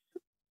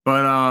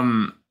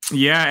 But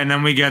yeah, and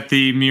then we get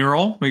the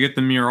mural. We do get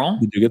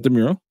the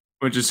mural,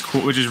 which is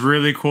cool, which is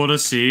really cool to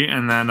see.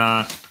 And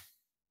then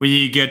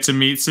we get to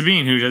meet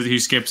Sabine, who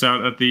skips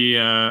out at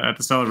the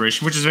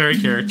celebration, which is very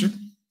character.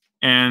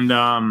 And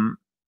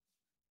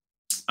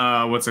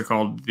what's it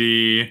called?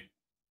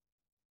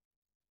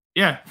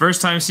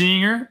 First time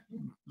seeing her,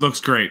 looks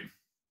great.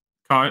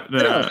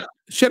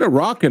 She had a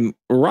rock and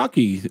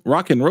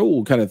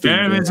roll kind of thing.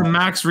 Yeah, it's a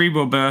Max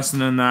Rebo best,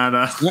 and then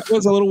that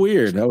was a little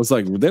weird. I was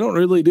like, they don't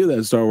really do that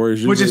in Star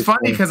Wars. Which is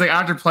funny because like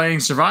after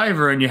playing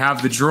Survivor and you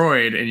have the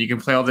droid and you can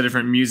play all the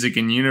different music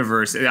in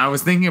universe, I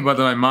was thinking about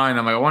that in my mind.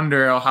 I'm like, I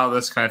wonder how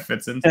this kind of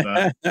fits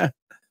into that.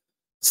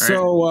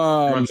 So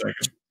One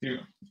second. Yeah.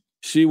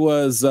 She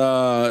was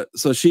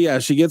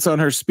she gets on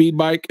her speed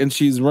bike and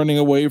she's running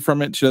away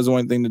from it. She doesn't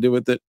want anything to do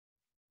with it.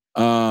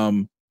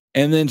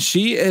 And then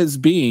she is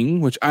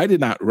being, which I did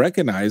not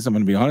recognize. I'm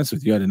going to be honest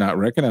with you. I did not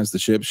recognize the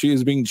ship. She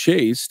is being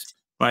chased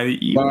by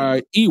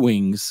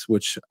E-Wings,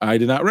 which I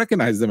did not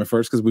recognize them at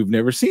first because we've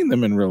never seen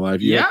them in real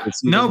life.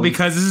 Because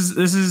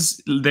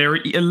they're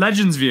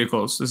Legends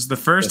vehicles. This is the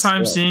first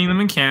time seeing them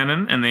in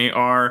canon, and they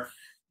are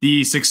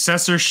the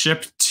successor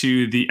ship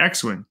to the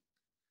X-Wing.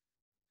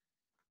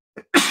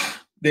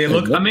 They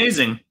look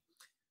amazing.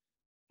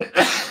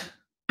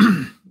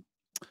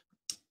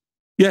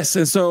 Yes,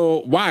 and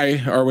so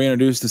why are we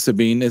introduced to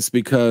Sabine? It's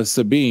because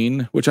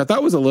Sabine, which I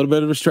thought was a little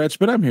bit of a stretch,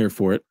 but I'm here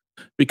for it,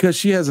 because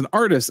she has an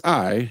artist's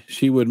eye.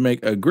 She would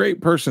make a great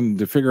person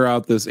to figure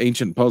out this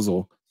ancient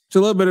puzzle. It's a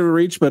little bit of a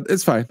reach, but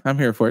it's fine. I'm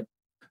here for it.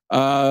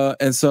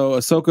 And so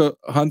Ahsoka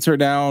hunts her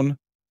down.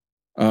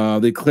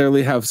 They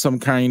clearly have some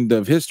kind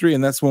of history,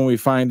 and that's when we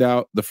find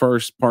out the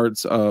first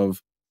parts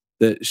of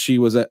that she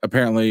was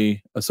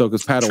apparently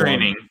Ahsoka's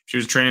Padawan. She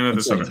was training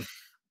with Ahsoka.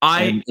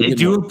 I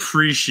do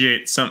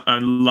appreciate a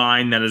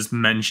line that is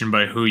mentioned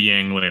by Hu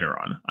Yang later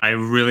on. I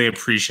really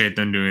appreciate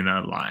them doing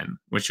that line,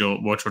 which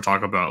we'll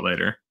talk about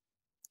later.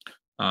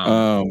 Which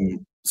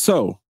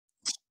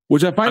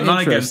I find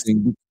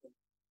interesting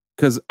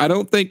because I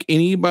don't think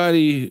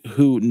anybody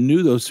who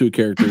knew those two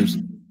characters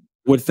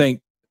would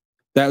think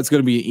that was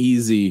going to be an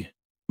easy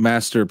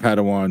Master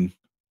Padawan.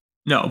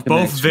 No,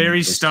 both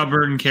very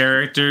stubborn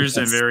characters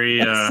and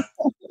very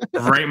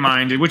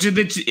right-minded, which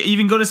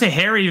even go to say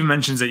Harry even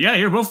mentions it. Yeah,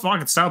 you're both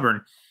fucking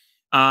stubborn.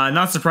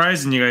 Not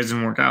surprising you guys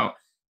didn't work out.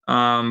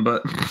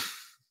 But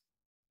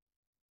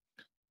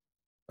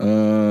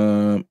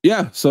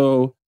yeah,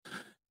 so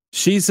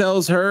she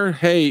tells her,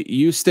 hey,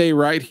 you stay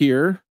right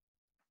here.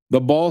 The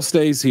ball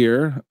stays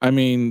here. I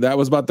mean, that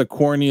was about the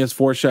corniest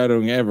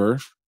foreshadowing ever.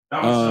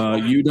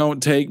 You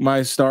don't take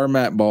my star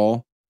map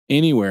ball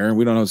anywhere.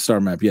 We don't have a star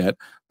map yet,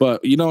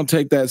 but you don't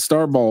take that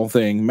star ball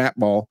thing, map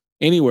ball,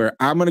 anywhere.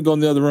 I'm going to go in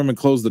the other room and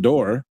close the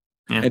door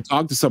and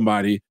talk to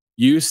somebody.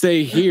 You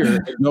stay here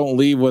and don't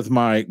leave with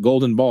my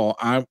golden ball.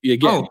 You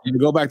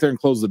go back there and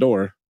close the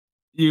door.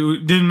 You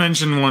didn't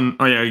mention one.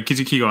 Oh yeah,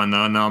 keep going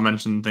though. And I'll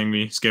mention the thing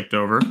we skipped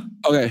over.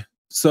 Okay.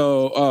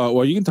 So,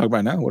 well, you can talk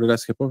about it now. What did I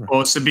skip over?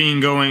 Well,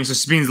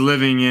 Sabine's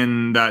living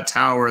in that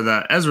tower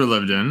that Ezra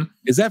lived in.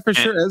 Is that for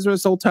sure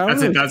Ezra's old tower?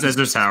 That's it. That's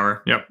Ezra's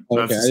tower. Yep.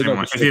 Okay, that's the same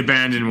one. It's the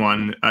abandoned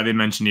one. You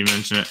mentioned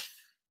it.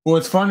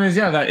 What's fun is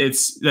that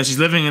she's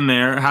living in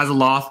there, has a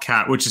loft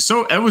cat, which is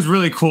it was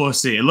really cool to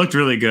see. It looked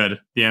really good,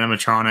 the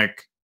animatronic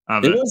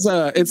of it.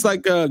 It's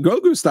like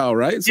Grogu style,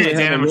 right? So yeah, it's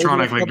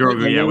animatronic like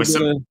Grogu, yeah, with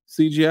some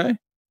CGI.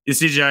 The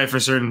CGI for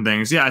certain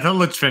things. Yeah, I thought it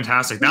looked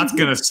fantastic. That's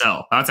gonna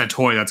sell. That's a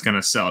toy that's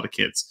gonna sell to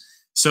kids.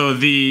 So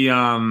the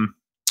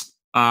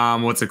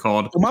what's it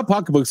called? Well, my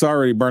pocketbook's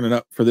already burning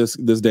up for this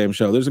damn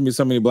show. There's gonna be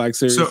so many Black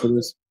series for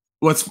this.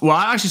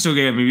 I actually still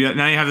get it. Maybe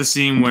now you have the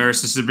scene where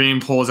Sister Bean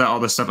pulls out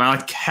all this stuff. I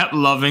kept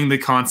loving the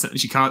concept.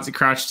 She constantly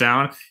crouched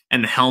down,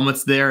 and the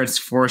helmet's there. It's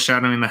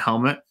foreshadowing the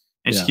helmet,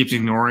 and she keeps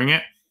ignoring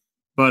it.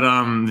 But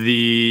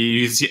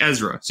you see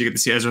Ezra, so you get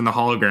to see Ezra in the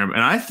hologram,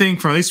 and I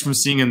think, at least from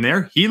seeing him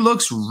there, he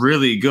looks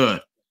really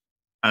good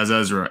as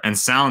Ezra, and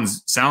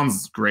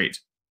sounds great.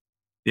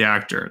 The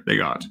actor they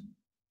got.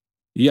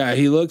 Yeah,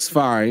 he looks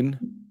fine,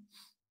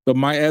 but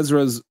my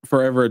Ezra's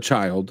forever a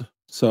child,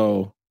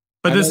 so.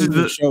 But this is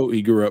the show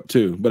he grew up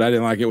too, but I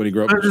didn't like it when he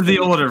grew up. This is the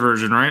older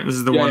version, right? This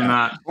is the one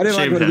that I didn't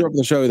like when he grew up in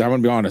the show. I'm gonna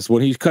be honest.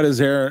 When he cut his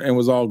hair and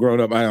was all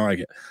grown up, I didn't like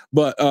it.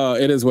 But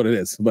it is what it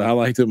is. But I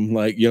liked him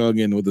like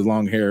young and with his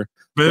long hair.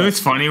 But it was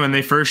funny when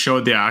they first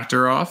showed the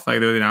actor off,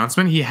 like the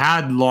announcement. He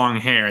had long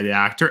hair, the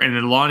actor, and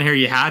the long hair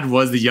he had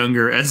was the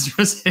younger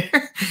Ezra's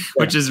hair,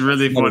 which is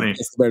really funny.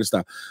 It's better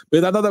stuff.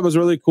 But I thought that was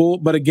really cool.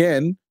 But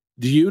again,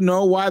 do you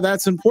know why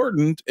that's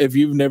important if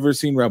you've never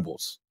seen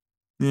Rebels?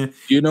 Yeah,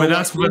 but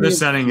that's where they're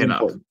setting it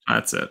up.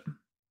 That's it.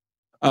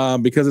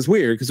 Because it's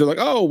weird because they're like,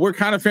 oh, we're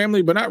kind of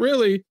family, but not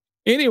really.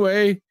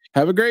 Anyway,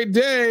 have a great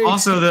day.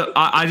 Also,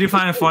 I do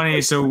find it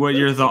funny. So,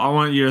 I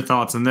want your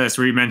thoughts on this,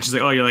 where he mentions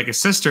like, oh, you're like a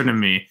sister to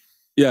me.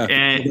 Yeah,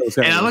 and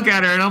I look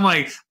at her and I'm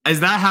like, is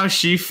that how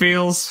she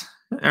feels,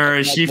 or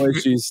is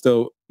she's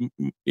still,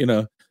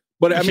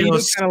 But I mean,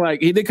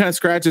 he did kind of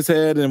scratch his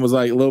head and was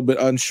like a little bit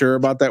unsure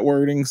about that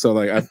wording. So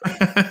like, I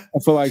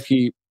feel like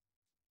he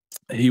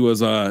was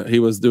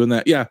doing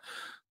that. Yeah.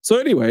 So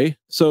anyway,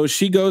 so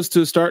she goes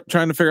to start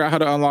trying to figure out how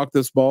to unlock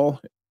this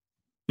ball.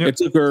 Yep. It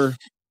took her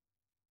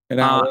an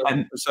hour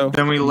or so.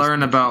 Then we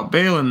learn about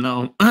Balin,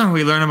 though.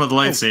 We learn about the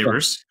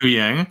lightsabers. Hu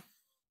Yang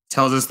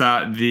tells us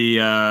that the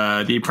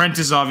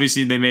apprentice,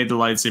 obviously they made the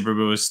lightsaber,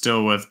 but it was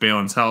still with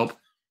Balin's help.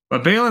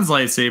 But Balin's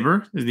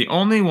lightsaber is the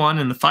only one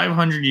in the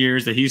 500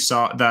 years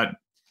that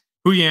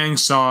Hu Yang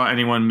saw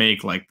anyone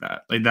make like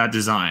that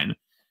design.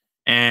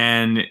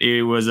 And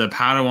it was a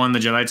Padawan in the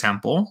Jedi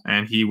Temple,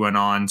 and he went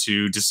on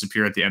to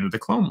disappear at the end of the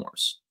Clone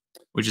Wars,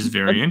 which is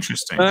very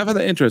interesting. I find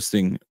that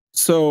interesting.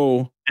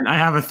 So, and I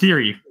have a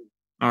theory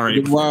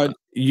already. Why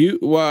the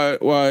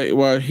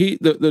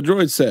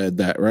droid said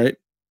that, right?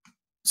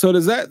 So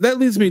does that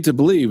leads me to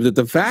believe that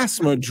the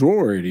vast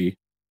majority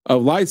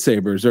of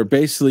lightsabers are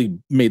basically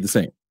made the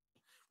same.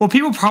 Well,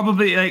 people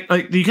probably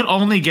like you can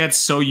only get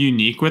so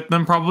unique with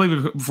them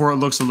probably before it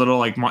looks a little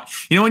like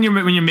when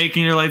you're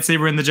making your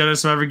lightsaber in the Jedi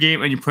Survivor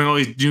game and you're putting all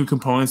these new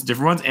components,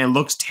 different ones, and it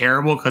looks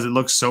terrible because it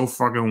looks so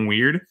fucking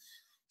weird.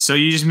 So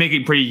you just make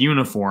it pretty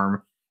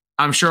uniform.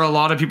 I'm sure a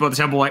lot of people at the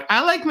temple are like,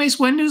 I like Mace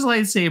Windu's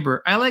lightsaber.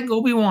 I like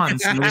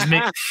Obi-Wan's. And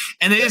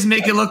they just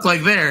make it look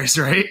like theirs,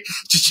 right?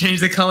 Just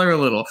change the color a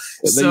little.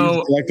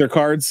 So like their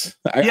cards.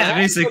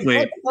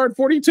 Basically. Card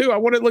 42. I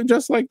want it to look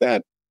just like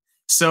that.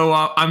 So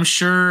I'm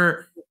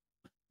sure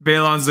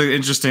Balin's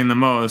interesting the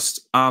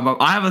most. But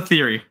I have a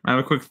theory. I have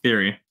a quick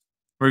theory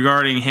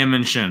regarding him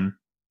and Shin.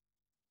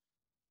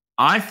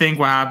 I think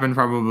what happened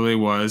probably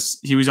was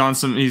he was on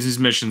his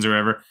missions or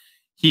whatever.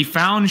 He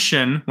found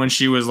Shin when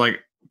she was like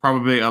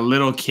probably a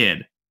little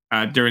kid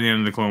during the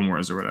end of the Clone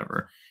Wars or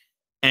whatever.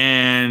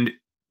 And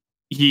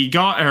he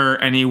got her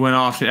and he went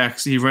off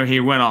he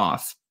went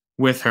off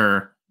with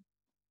her.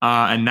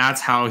 And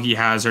that's how he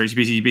has her.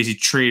 He basically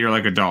treated her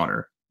like a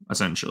daughter,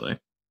 essentially.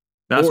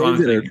 That's what I'm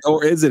thinking.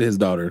 Or is it his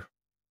daughter?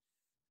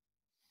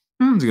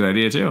 That's a good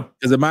idea too.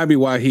 Because it might be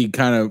why he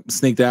kind of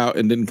sneaked out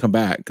and didn't come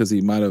back, because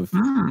he might have.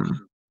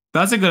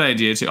 That's a good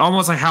idea too.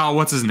 Almost like how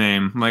what's his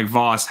name? Like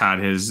Voss had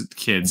his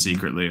kid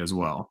secretly as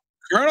well.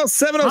 Colonel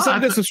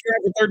 707 just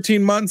subscribed for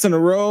 13 months in a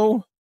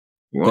row.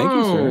 Whoa. Thank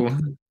you, sir.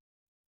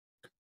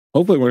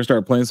 Hopefully, we're gonna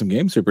start playing some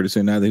games here pretty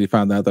soon. Now that he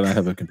found out that I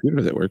have a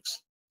computer that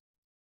works.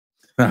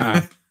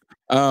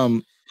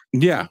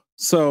 Yeah.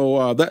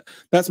 So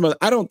that's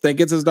I don't think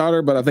it's his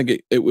daughter, but I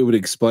think it would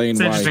explain. It's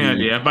an interesting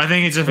idea, but I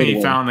think it's just when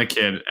he found the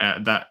kid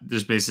that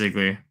just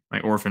basically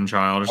like orphan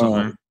child or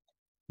something.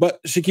 But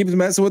she keeps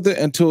messing with it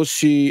until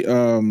she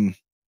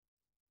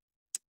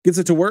gets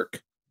it to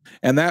work,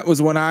 and that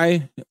was when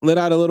I let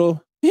out a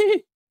little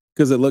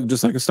because it looked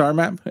just like a star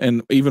map,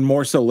 and even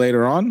more so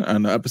later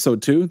on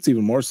episode 2, it's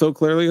even more so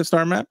clearly a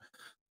star map.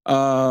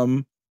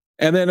 And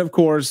then of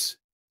course,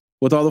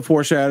 with all the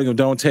foreshadowing of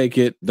don't take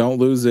it, don't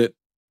lose it.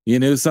 You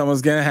knew something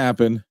was gonna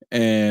happen,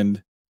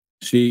 and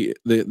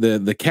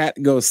the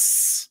cat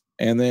goes,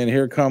 and then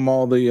here come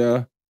all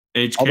the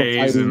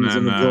HKs and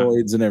the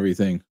droids and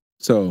everything.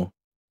 So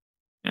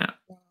yeah,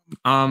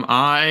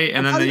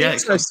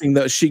 interesting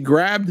that she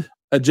grabbed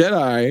a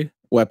Jedi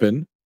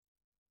weapon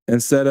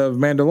instead of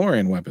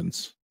Mandalorian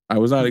weapons. I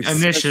was not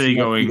initially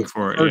going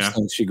for it. First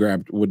thing she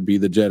grabbed would be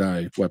the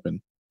Jedi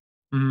weapon.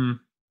 Mm-hmm.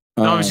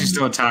 Obviously,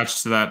 still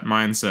attached to that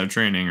mindset of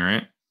training,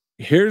 right?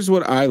 Here's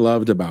what I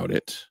loved about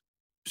it.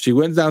 She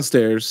went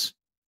downstairs,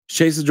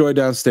 chased the droid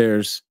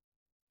downstairs.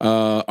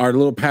 Our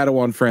little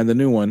Padawan friend, the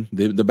new one,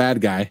 the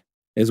bad guy,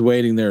 is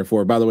waiting there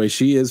for her. By the way,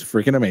 she is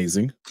freaking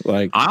amazing.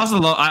 Like, I also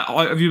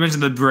love. If you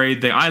mentioned the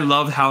braid thing, I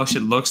love how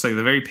shit looks like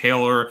the very pale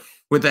or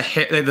with the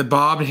hair, like the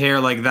bobbed hair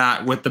like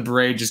that, with the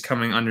braid just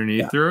coming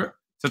underneath through it.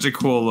 Such a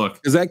cool look.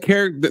 Because that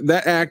character,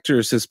 that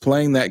actress is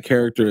playing that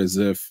character as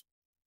if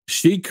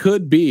she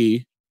could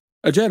be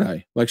a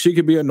Jedi. Like she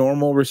could be a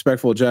normal,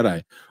 respectful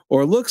Jedi.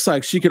 Or it looks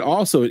like she could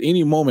also at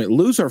any moment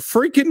lose her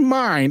freaking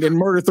mind and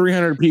murder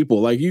 300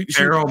 people. Like you,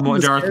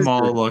 Darth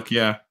Maul look,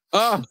 yeah.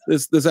 Oh,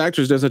 this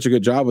actress does such a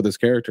good job with this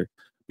character.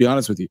 Be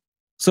honest with you.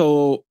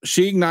 So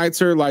she ignites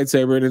her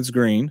lightsaber and it's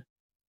green,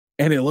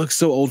 and it looks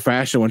so old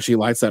fashioned when she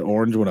lights that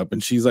orange one up,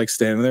 and she's like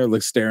standing there,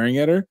 like staring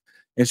at her,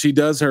 and she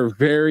does her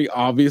very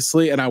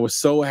obviously. And I was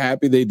so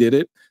happy they did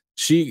it.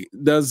 She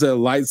does a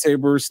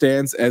lightsaber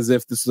stance as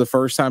if this is the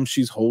first time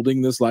she's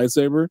holding this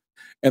lightsaber,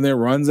 and then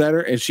runs at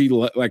her, and she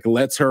like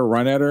lets her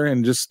run at her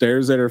and just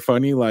stares at her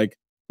funny, like,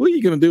 what are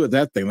you gonna do with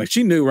that thing? Like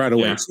she knew right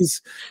away. Yeah.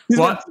 She's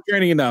got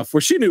training enough where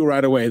she knew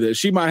right away that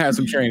she might have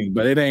some training,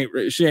 but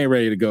she ain't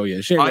ready to go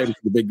yet. She ain't ready for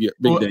the big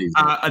days.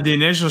 The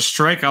initial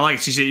strike, I like.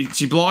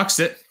 She blocks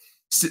it,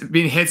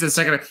 being hits a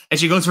second, and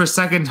she goes for a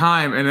second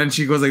time, and then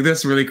she goes like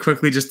this really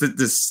quickly just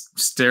to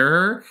stare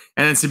her,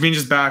 and then Sabine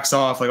just backs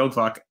off like, oh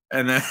fuck.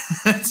 And then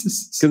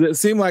because it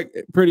seemed like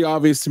pretty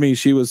obvious to me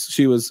she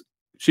was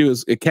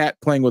a cat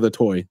playing with a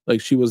toy. Like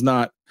she was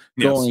not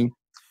going,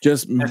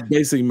 just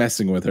basically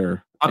messing with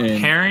her.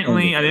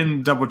 Apparently, I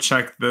didn't double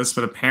check this,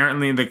 but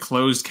apparently the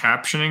closed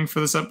captioning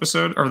for this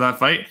episode or that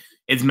fight,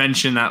 it's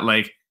mentioned that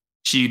like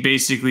she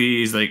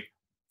basically is like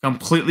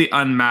completely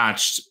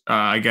unmatched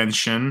against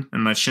Shin,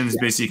 and that Shin's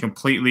basically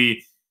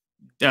completely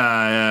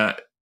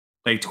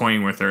like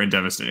toying with her and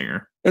devastating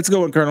her. It's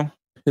going, Colonel.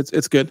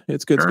 It's good.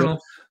 It's good.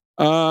 Colonel.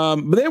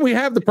 But then we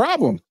have the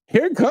problem.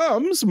 Here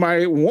comes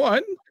my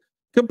one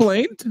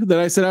complaint that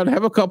I said I'd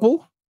have a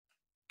couple.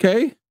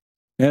 Okay.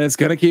 And it's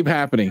going to keep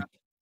happening.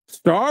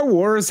 Star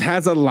Wars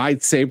has a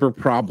lightsaber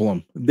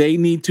problem. They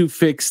need to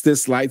fix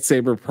this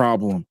lightsaber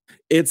problem.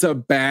 It's a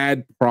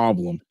bad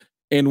problem.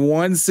 In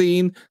one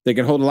scene, they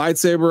can hold a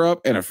lightsaber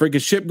up and a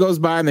freaking ship goes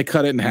by and they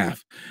cut it in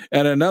half.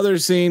 And another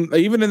scene,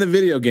 even in the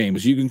video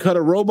games, you can cut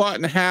a robot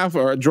in half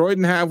or a droid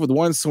in half with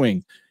one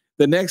swing.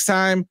 The next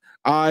time,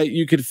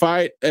 you could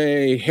fight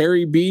a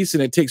hairy beast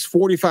and it takes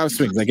 45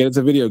 swings. I get it's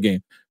a video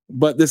game,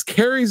 but this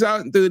carries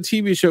out into the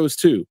TV shows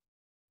too.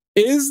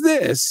 Is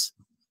this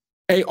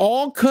a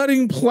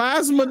all-cutting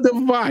plasma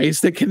device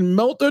that can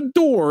melt a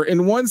door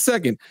in 1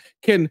 second,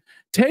 can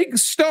take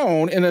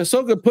stone and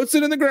Ahsoka puts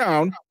it in the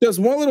ground, does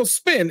one little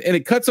spin, and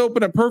it cuts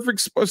open a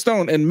perfect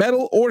stone, and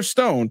metal or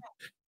stone,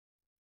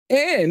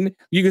 and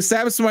you can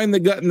stab somebody in the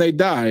gut and they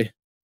die.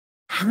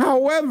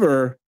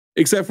 However,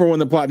 except for when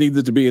the plot needs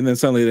it to be, and then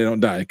suddenly they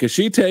don't die. Because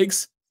she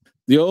takes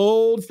the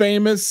old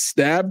famous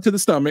stab to the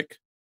stomach,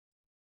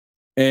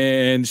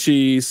 and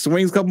she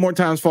swings a couple more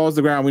times, falls to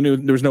the ground. We knew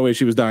there was no way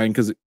she was dying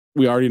because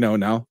we already know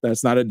now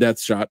that's not a death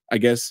shot. I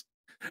guess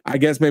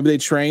maybe they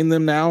train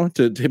them now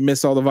to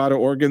miss all the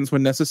vital organs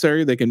when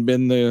necessary. They can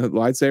bend the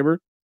lightsaber.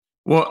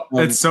 Well,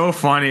 it's so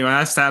funny. When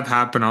that stab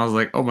happened, I was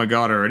like, oh my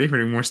God, already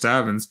putting more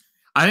stabbings.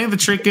 I think the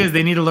trick is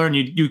they need to learn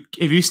you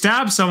if you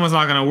stab someone's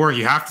not going to work.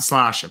 You have to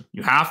slash them.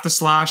 You have to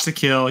slash to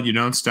kill. You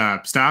don't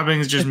stab. Stabbing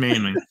is just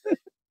maiming.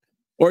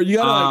 Or you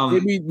gotta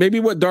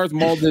maybe what Darth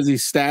Maul does, he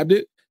stabbed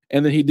it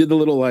and then he did the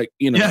little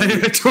he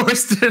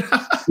twisted.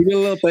 He did a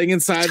little thing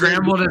inside.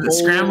 Scrambled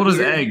his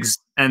eggs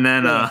and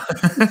then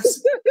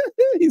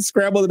he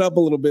scrambled it up a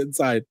little bit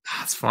inside.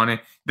 That's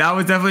funny. That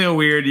was definitely a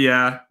weird,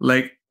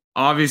 like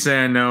obviously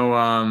I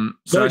know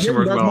Darth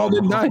Maul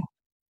didn't die.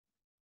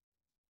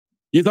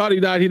 You thought he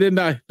died. He didn't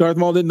die. Darth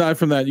Maul didn't die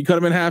from that. You cut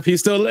him in half. He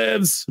still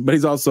lives, but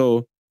he's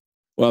also,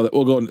 well,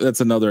 we'll go.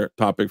 That's another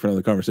topic for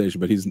another conversation.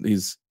 But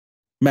he's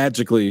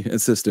magically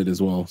assisted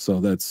as well. So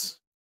that's.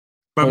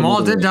 But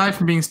Maul did die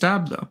from being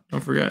stabbed, though.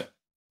 Don't forget.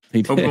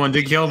 Obi-Wan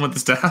did kill him with the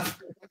staff.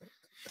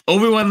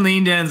 Obi-Wan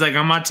leaned in, like,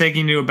 I'm not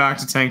taking you back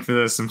to tank for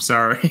this. I'm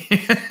sorry.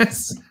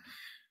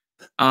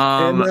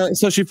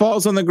 So she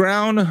falls on the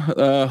ground,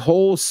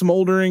 hole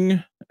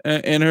smoldering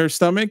in her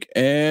stomach,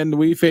 and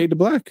we fade to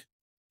black.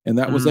 And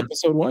that was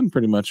episode 1,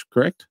 pretty much,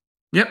 correct?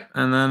 Yep.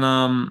 And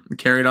then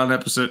carried on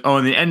episode. Oh,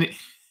 in the end,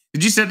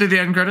 did you set to the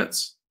end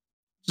credits?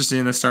 Just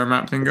seeing the star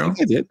map thing go? I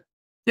think I did.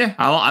 Yeah,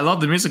 I love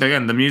the music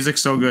again. The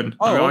music's so good.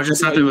 Oh, I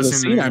just had to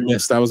listen. I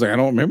missed. I was like, I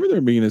don't remember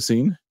there being a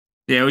scene.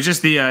 Yeah, it was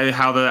just the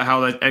how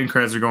the end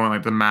credits are going,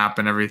 like the map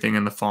and everything,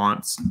 and the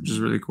fonts, which is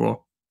really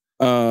cool.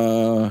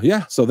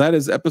 Yeah. So that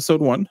is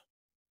episode 1.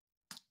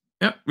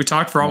 Yep, we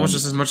talked for almost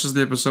just as much as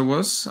the episode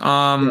was.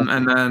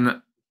 And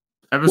then.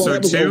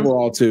 Episode 2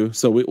 overall too,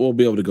 so we'll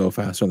be able to go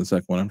faster on the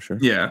second one, I'm sure.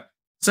 Yeah,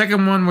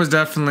 second one was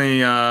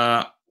definitely.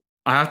 I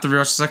have to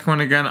rewatch the second one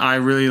again. I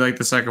really like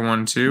the second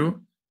one too.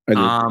 I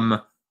do.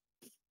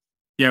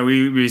 Yeah,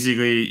 we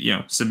basically,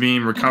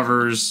 Sabine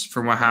recovers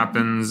from what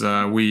happens.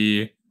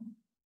 We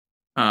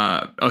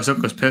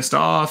Ahsoka's pissed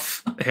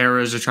off.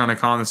 Hera's just trying to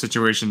calm the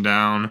situation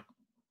down.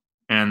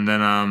 And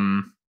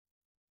then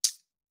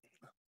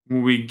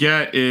what we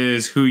get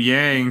is Hu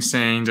Yang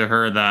saying to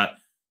her that,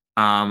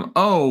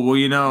 oh,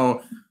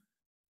 well,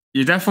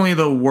 you're definitely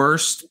the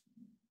worst.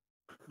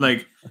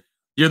 Like,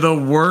 you're the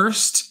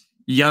worst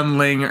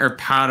youngling or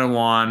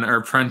Padawan or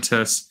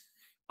apprentice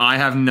I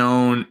have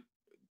known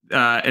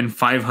in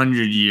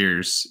 500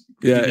 years.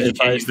 Yeah, You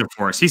can't use the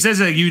Force. He says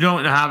that you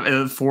don't have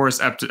a Force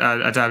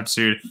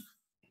aptitude,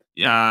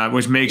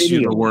 which makes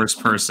you the worst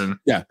person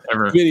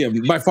ever.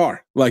 By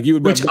far. Like you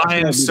would. Which I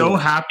am so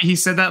happy he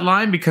said that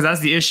line, because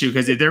that's the issue.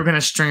 Because if they were going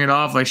to string it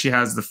off like she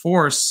has the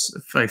Force,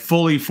 like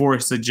fully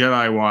Force the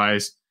Jedi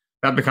wise,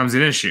 that becomes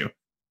an issue.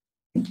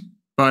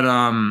 But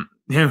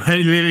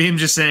him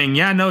just saying,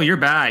 yeah, no, you're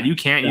bad. You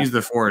can't use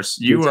the Force.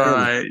 You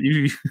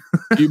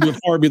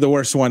before be the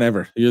worst one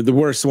ever. You're the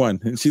worst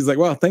one. And she's like,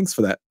 well, thanks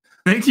for that.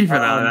 Thank you for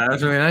that.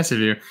 That's really nice of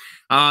you,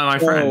 my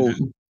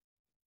friend.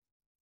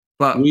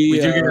 But we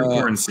do get an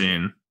important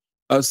scene.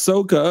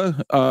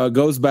 Ahsoka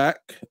goes back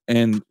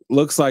and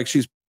looks like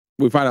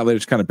we find out later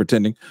she's kind of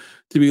pretending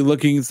to be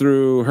looking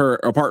through her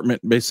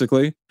apartment,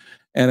 basically.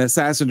 And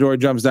assassin droid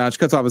jumps down. She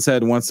cuts off his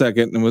head in 1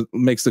 second and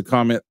makes the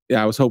comment,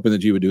 yeah, I was hoping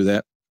that you would do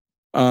that.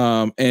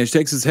 And she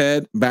takes his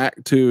head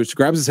she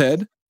grabs his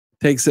head,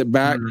 takes it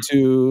back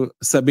to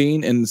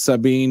Sabine, and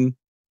Sabine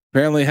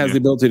apparently has the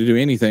ability to do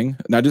anything,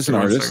 not just an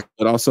artist,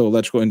 but also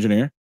electrical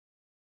engineer.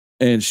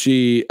 And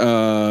she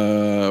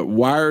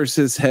wires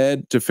his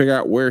head to figure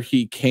out where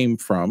he came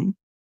from.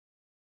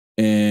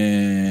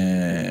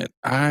 And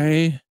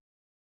I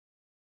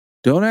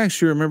don't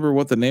actually remember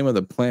what the name of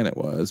the planet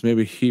was.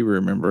 Maybe he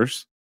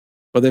remembers.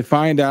 But they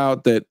find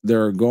out that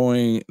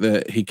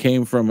that he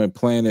came from a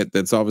planet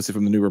that's obviously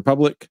from the New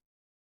Republic.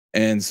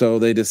 And so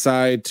they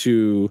decide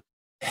to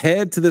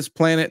head to this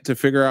planet to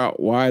figure out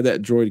why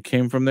that droid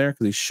came from there,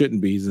 because he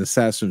shouldn't be. He's an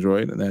assassin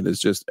droid, and that is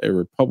just a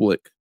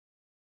Republic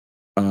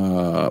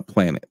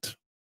planet.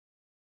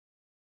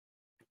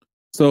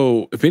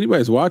 So if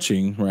anybody's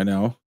watching right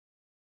now,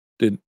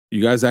 did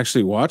you guys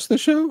actually watch the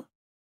show?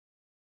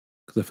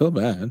 Because I feel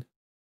bad.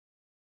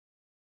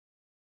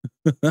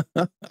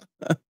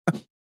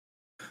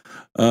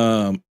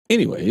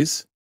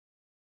 Anyways,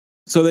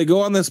 so they go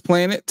on this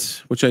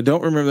planet, which I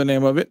don't remember the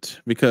name of it,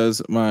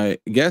 because my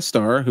guest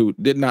star, who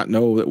did not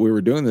know that we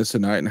were doing this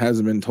tonight and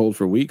hasn't been told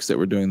for weeks that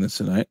we're doing this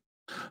tonight.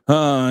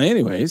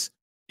 Anyways,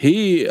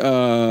 they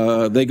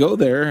go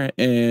there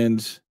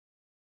and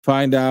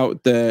find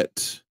out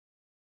that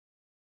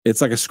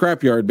it's like a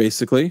scrapyard,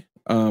 basically,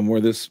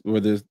 where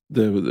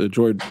the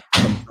droid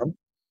comes from.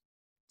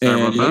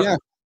 And yeah,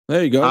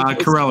 there you go.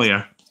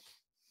 Corellia.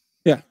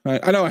 Yeah,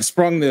 I know I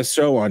sprung this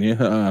show on you.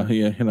 I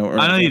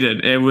know you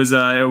did. It was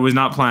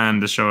not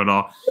planned, the show at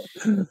all.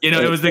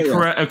 It was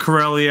the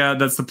Corellia.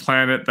 That's the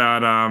planet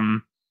that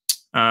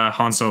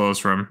Han Solo's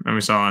from, and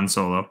we saw on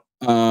Solo.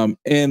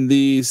 And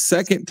the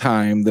second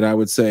time that I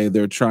would say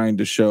they're trying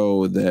to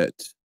show that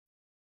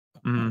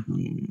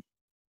the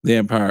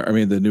Empire,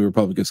 the New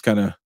Republic, is kind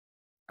of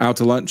out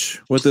to lunch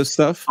with this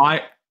stuff.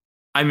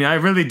 I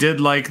really did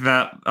like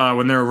that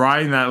when they were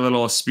riding that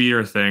little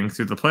speeder thing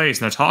through the place,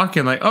 and they're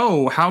talking like,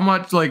 "Oh, how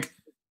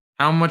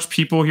much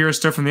people here are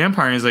still from the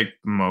Empire?" And he's like,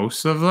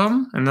 "Most of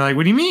them." And they're like,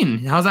 "What do you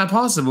mean? How's that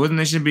possible? Wouldn't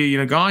they should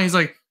be gone?" He's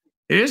like,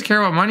 "They just care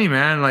about money,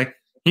 man." Like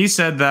he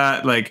said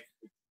that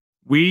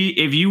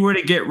if you were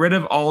to get rid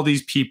of all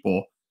these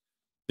people,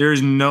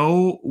 there's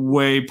no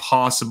way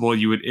possible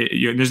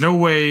there's no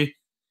way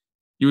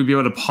you would be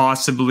able to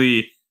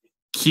possibly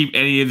keep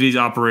any of these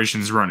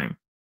operations running.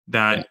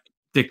 That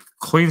the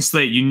clean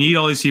slate, you need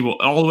all these people,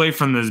 all the way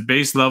from this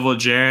base level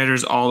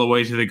janitors all the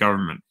way to the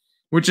government,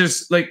 which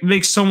is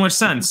makes so much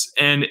sense.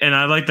 And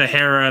I like the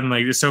Hera and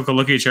Ahsoka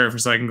look at each other for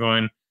a second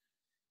going,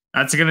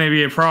 that's going to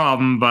be a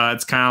problem, but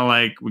it's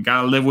kind of we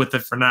got to live with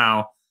it for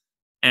now.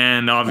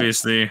 And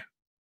obviously,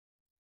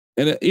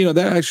 and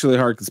that actually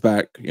harkens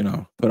back,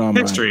 put on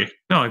history.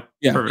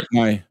 Perfect.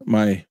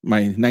 my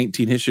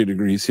 19 history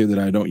degrees here that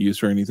I don't use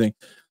for anything.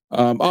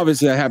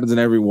 Obviously that happens in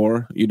every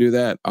war. You do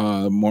that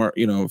more,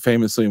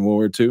 famously in World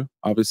War II,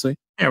 obviously.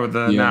 Yeah, with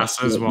the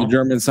NASA as well. The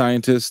German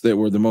scientists that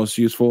were the most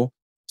useful,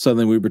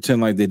 suddenly we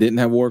pretend like they didn't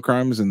have war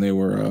crimes, and they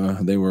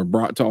were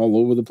brought to all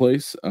over the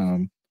place.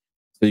 So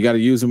you got to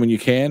use them when you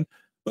can.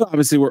 But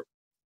obviously we're,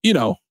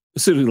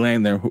 as soon as we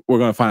land there, we're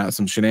going to find out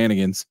some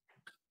shenanigans.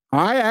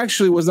 I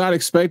actually was not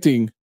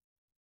expecting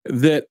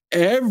that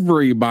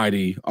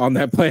everybody on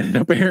that planet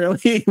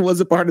apparently was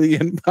a part of the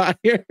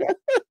Empire.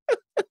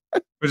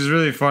 Which is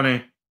really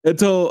funny.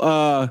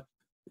 Until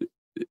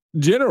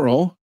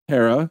General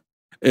Hera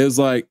is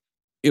like,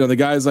 the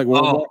guy's like,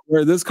 well,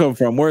 where did this come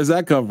from? Where does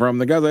that come from?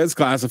 The guy's like, it's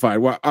classified.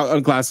 Well,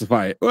 I'll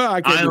unclassify it.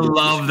 Well, I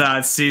love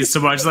that scene so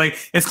much.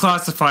 It's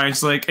classified.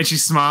 She's and she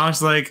smiles.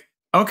 She's like,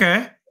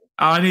 okay,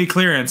 I need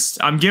clearance.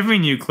 I'm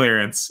giving you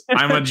clearance.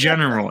 I'm a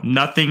general.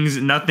 Nothing's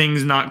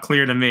not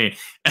clear to me.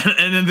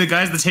 And then the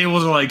guys at the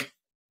tables are like,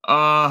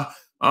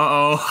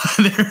 uh-oh.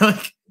 They're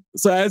like,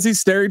 so as he's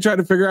staring, trying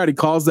to figure out, he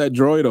calls that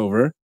droid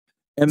over,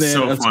 And then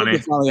So Ahsoka funny.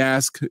 finally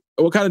asks,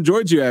 "What kind of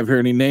droids do you have here?"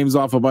 And he names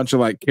off a bunch of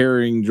like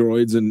carrying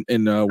droids and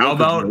How worker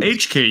about droids.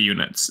 HK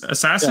units?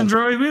 Assassin Yeah.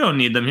 droid? We don't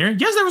need them here.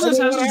 Yes, there was an And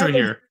then what assassin droid happens?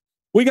 here.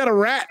 We got a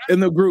rat in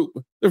the group.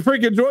 The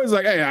freaking droid's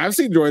like, "Hey, I've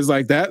seen droids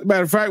like that.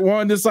 Matter of fact,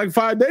 one just like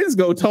 5 days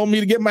ago told me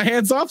to get my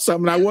hands off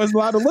something. I wasn't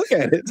allowed to look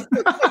at it."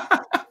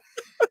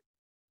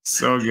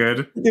 So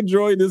good. The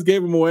droid just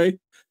gave him away.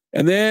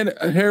 And then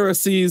Hera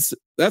sees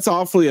that's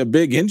awfully a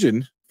big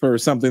engine for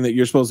something that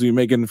you're supposed to be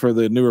making for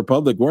the New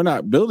Republic. We're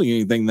not building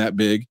anything that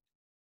big.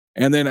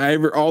 And then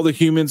all the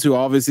humans who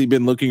obviously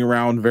been looking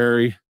around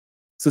very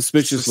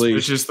suspiciously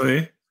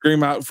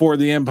scream out for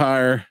the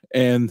Empire.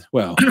 And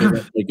well, they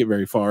don't make it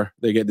very far.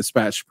 They get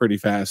dispatched pretty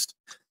fast.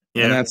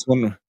 Yeah. And that's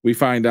when we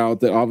find out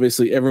that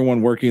obviously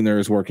everyone working there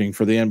is working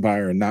for the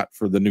Empire and not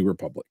for the New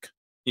Republic.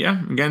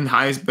 Yeah, again,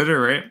 highest bidder,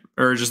 right?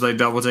 Or just like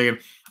double taken.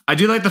 I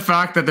do like the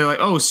fact that they're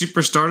like, oh,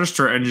 Super Star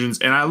Destroyer engines.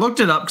 And I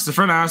looked it up because the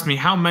friend asked me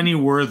how many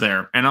were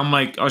there. And I'm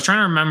like, I was trying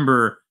to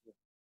remember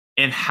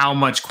in how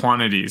much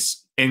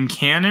quantities. In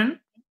canon,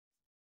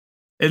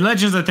 in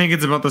Legends, I think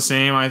it's about the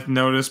same, I've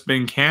noticed. But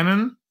in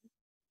canon,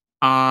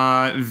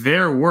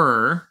 there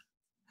were,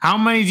 how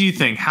many do you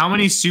think? How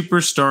many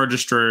Super Star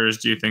Destroyers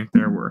do you think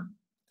there were?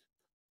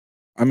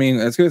 I mean,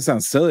 that's gonna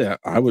sound silly. I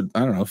don't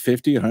know,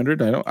 50,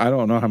 100. I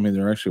don't know how many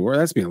there actually were.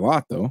 That's be a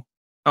lot though.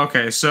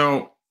 Okay,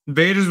 so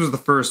Vader's was the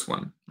first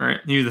one, right?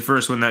 He was the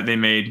first one that they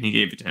made, and he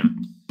gave it to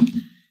him.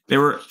 There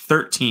were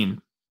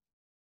 13.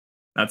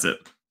 That's it.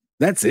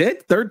 That's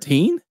it?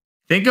 13?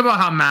 Think about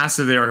how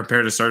massive they are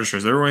compared to Star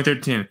Destroyers. There were only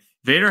 13.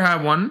 Vader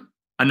had one.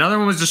 Another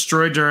one was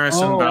destroyed during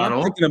some battle.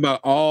 I'm thinking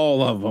about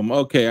all of them.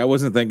 Okay, I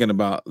wasn't thinking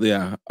about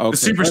okay. The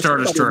Super Star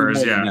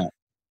Destroyers, yeah.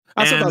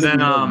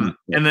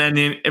 And then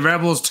the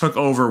Rebels took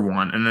over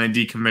one, and then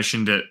they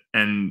decommissioned it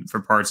and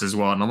for parts as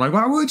well. And I'm like,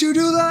 why would you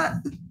do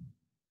that?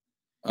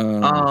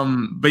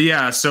 But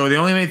yeah, so they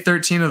only made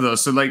 13 of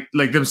those. So like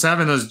them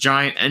having those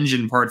giant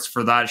engine parts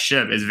for that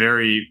ship is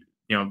very,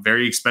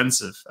 very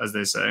expensive, as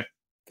they say.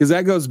 Because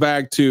that goes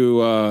back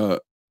to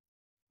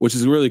which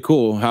is really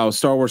cool how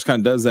Star Wars kind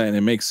of does that, and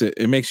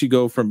it makes you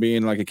go from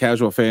being like a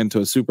casual fan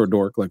to a super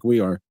dork like we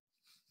are.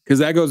 Because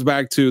that goes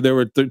back to there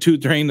were two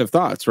train of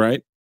thoughts,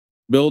 right?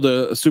 Build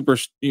a super,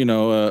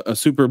 a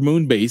super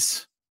moon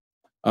base.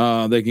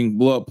 They can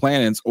blow up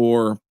planets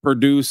or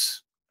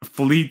produce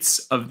fleets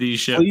of these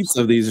ships, fleets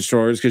of these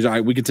destroyers.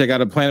 Because we could take out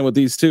a planet with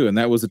these two, and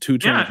that was the two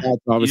train of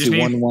thoughts. Obviously,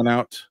 one won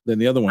out, then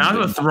the other one. That's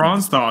what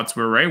Thrawn's thoughts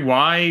were, right?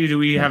 Why do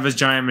we have this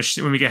giant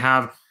machine when we could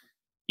have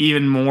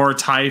even more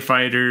TIE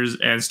fighters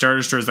and Star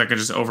Destroyers that could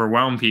just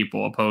overwhelm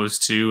people,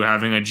 opposed to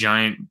having a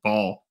giant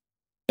ball?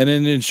 And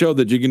then it showed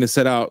that you're going to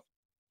set out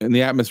in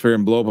the atmosphere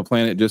and blow up a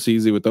planet just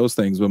easy with those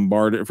things,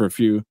 bombard it for a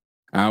few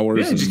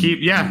hours. Yeah, just keep,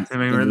 I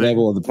mean, the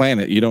level of the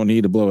planet. You don't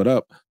need to blow it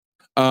up.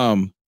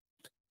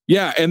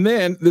 Yeah, and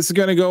then this is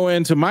going to go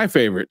into my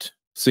favorite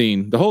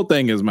scene. The whole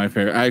thing is my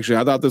favorite. Actually,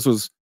 I thought this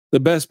was the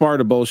best part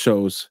of both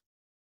shows.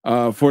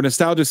 For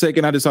nostalgia's sake,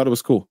 and I just thought it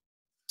was cool.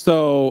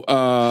 So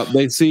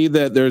they see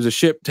that there's a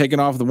ship taking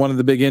off one of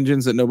the big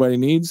engines that nobody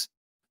needs.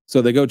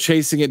 So they go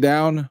chasing it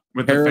down.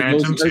 With the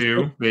Phantom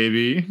 2,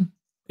 baby.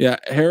 Yeah,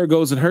 Hera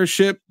goes in her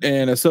ship,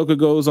 and Ahsoka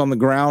goes on the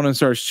ground and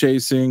starts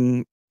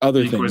chasing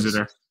other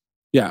Inquisitor. things.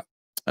 Yeah,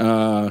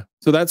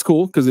 so that's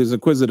cool because there's an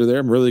Inquisitor there.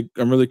 I'm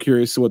really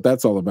curious to what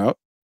that's all about.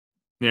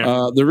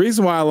 Yeah. The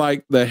reason why I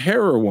like the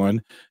Hera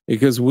one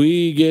because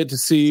we get to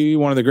see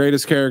one of the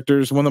greatest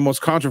characters, one of the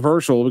most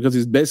controversial because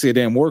he's basically a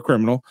damn war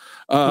criminal.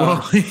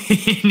 Well,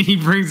 he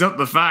brings up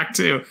the fact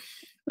too.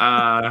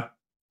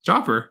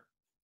 Chopper,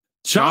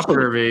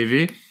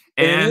 baby,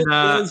 and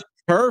it is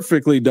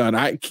perfectly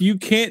done. You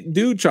can't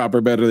do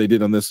Chopper better than they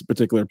did on this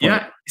particular part.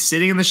 Yeah,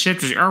 sitting in the ship,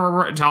 just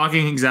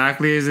talking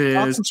exactly as it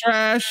is.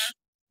 Trash.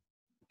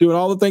 Doing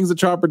all the things that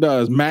Chopper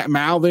does,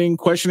 mouthing,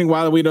 questioning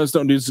why we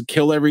don't just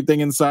kill everything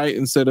in sight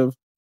instead of.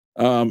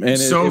 And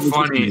it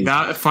funny.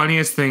 That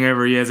funniest thing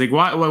ever. Yeah, it's like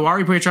why are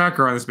we putting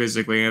Chopper on this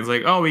basically? And it's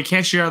like, oh, we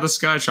can't shoot out of the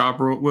sky.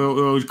 Chopper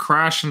will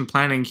crash and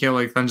plan and kill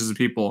like hundreds of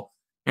people.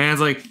 And it's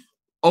like,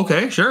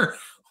 okay, sure.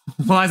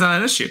 Why is that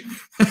an issue?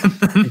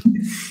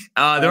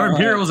 There are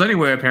Imperials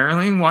anyway.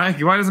 Apparently, why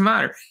does it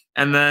matter?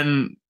 And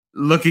then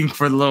looking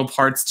for the little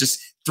parts, just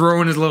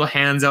throwing his little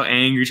hands out,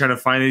 angry, trying to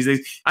find these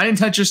things. I didn't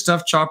touch your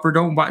stuff, Chopper.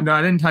 No, I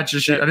didn't touch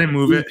your shit. I didn't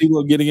move it.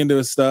 People getting into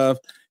his stuff.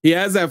 He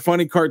has that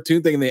funny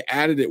cartoon thing, and they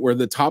added it where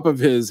the top of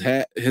his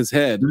head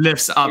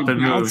lifts up and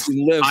moves.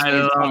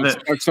 I love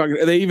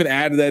it. They even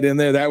added that in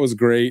there. That was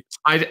great.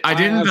 I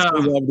didn't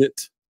loved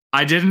it.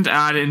 I didn't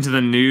add it into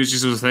the news.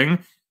 Just was a thing.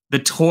 The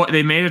toy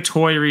they made a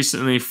toy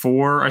recently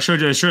for. I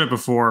showed it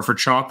before for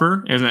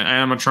Chopper. It's an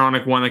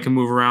animatronic one that can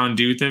move around and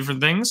do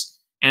different things.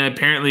 And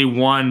apparently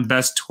won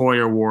Best Toy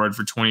Award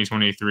for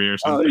 2023 or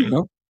something.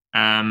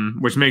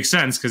 Which makes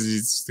sense because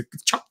he's the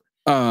Chopper.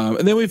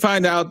 And then we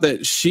find out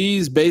that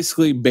she's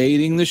basically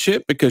baiting the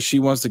ship because she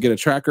wants to get a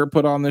tracker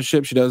put on the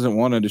ship. She doesn't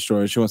want to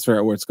destroy it. She wants to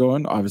figure out where it's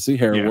going. Obviously,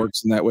 Hera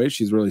works in that way.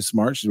 She's really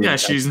smart. She's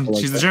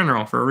the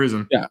general for a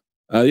reason.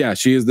 Yeah.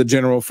 She is the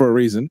general for a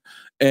reason.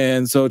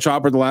 And so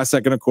Chopper, the last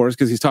second, of course,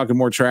 because he's talking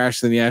more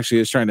trash than he actually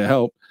is trying to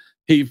help.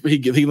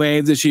 He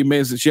lands it. She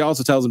misses. She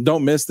also tells him,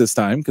 "Don't miss this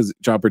time," because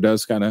Chopper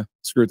does kind of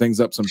screw things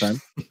up sometimes.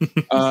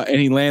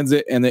 And he lands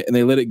it, and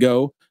they let it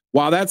go.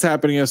 While that's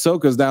happening,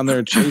 Ahsoka's down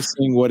there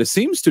chasing what it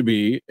seems to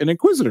be an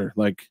Inquisitor.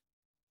 Like,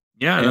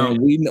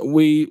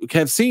 we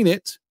have seen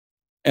it,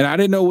 and I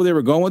didn't know where they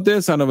were going with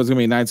this. I don't know if it was going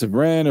to be Knights of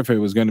Ren, or if it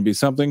was going to be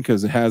something,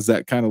 because it has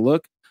that kind of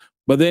look.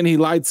 But then he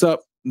lights up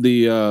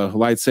the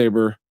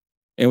lightsaber,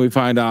 and we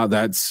find out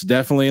that's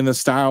definitely in the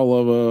style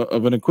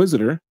of an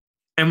Inquisitor.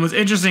 And what's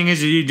interesting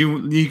is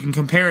you can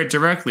compare it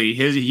directly.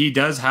 He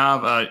does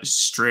have a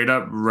straight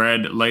up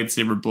red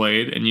lightsaber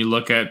blade, and you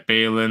look at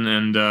Balin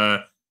and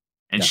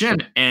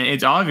Shin, and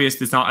it's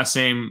obvious it's not the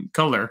same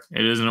color.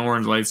 It is an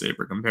orange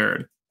lightsaber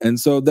compared. And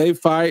so they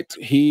fight.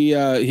 He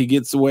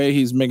gets away.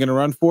 He's making a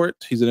run for it.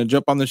 He's gonna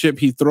jump on the ship.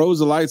 He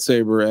throws a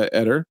lightsaber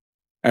at her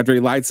after he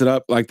lights it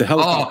up like the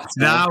helicopter.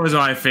 Oh, that was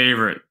my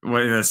favorite.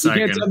 Wait a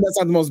second. That's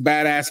not the most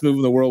badass move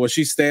in the world. When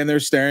she's standing there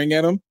staring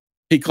at him,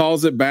 he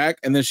calls it back,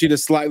 and then she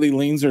just slightly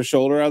leans her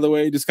shoulder out of the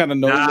way. Just kind of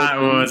knows that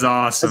was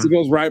awesome. As it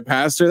goes right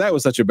past her. That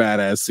was such a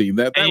badass scene.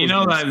 That and you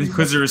know that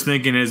Inquisitor was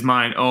thinking in his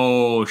mind,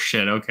 "Oh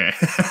shit, okay."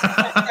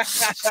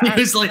 He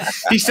was like,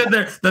 he stood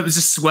there, that was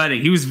just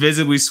sweating. He was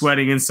visibly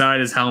sweating inside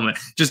his helmet.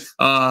 Just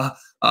that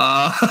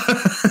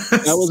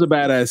was a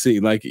badass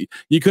scene. Like,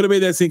 you could have made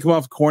that scene come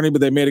off corny,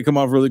 but they made it come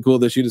off really cool.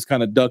 That she just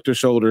kind of ducked her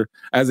shoulder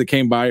as it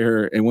came by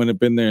her and went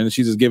up in there, and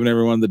she's just giving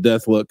everyone the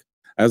death look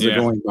as they're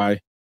going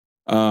by.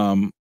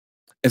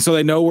 And so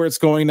they know where it's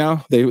going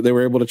now. They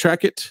were able to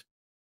track it.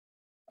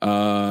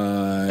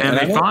 And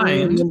they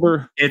find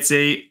it's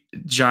a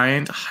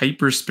giant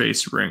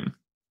hyperspace ring,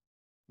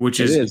 which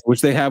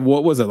they have.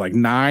 What was it, like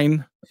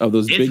 9 of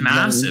those? It's big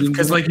massive,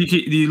 because like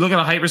you look at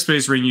a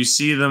hyperspace ring, you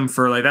see them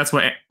for like, that's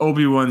what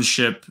Obi-Wan's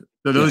ship,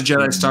 those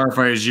Jedi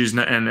starfighters use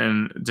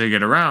and to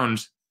get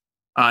around.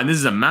 And this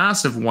is a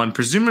massive one,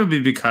 presumably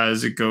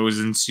because it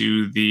goes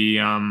into the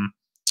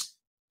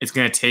it's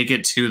going to take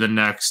it to the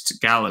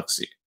next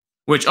galaxy.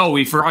 Which,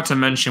 we forgot to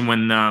mention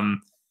when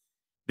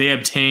they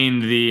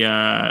obtained the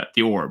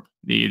orb,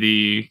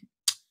 the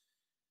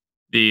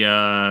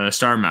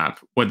star map,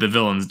 what the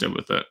villains did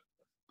with it.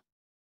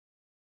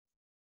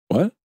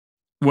 What?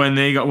 When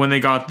they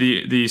got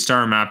the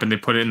star map and they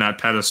put it in that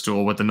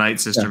pedestal with the Night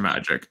Sister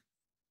magic.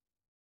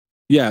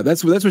 Yeah,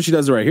 that's what she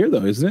does right here,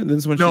 though, isn't it?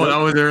 That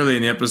was early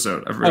in the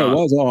episode. I forgot. Oh, it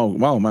was.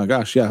 Oh my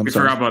gosh, yeah. We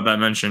forgot about that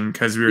mention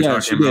because we were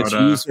talking about. She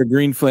used her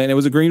green flame. It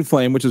was a green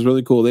flame, which is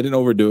really cool. They didn't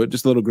overdo it.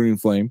 Just a little green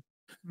flame.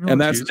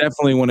 And that's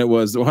definitely when it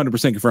was 100%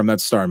 confirmed.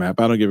 That's star map.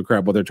 I don't give a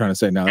crap what they're trying to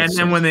say now. And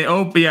then when they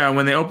open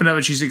up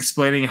it, she's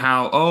explaining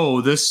how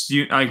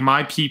like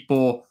my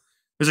people.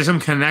 There's like some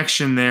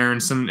connection there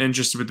and some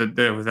interest with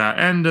that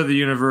end of the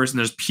universe. And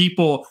there's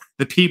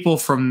the people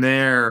from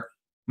there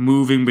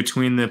moving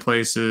between the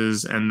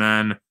places. And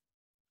then,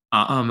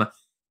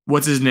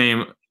 what's his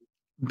name?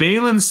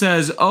 Balin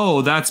says,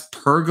 "Oh, that's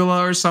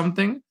Pergola or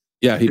something."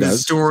 Yeah, he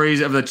does. Stories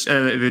of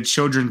the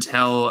children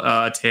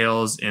tell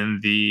tales in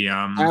the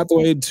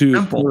pathway to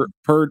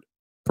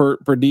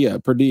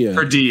Perdia.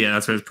 Perdia,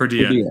 that's what it's.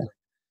 Perdia.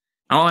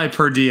 I don't like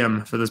per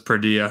diem for this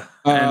Perdia.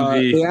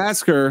 They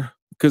ask her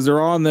because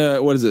they're on the,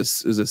 what is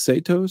this? Is it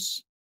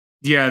Satos?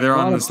 Yeah, they're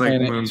on this like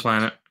moon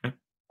planet.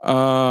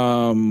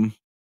 And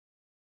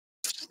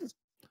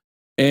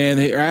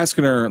they're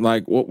asking her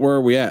like, where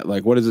are we at?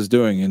 Like, what is this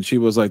doing? And she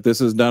was like,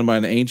 this is done by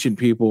an ancient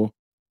people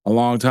a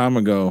long time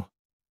ago.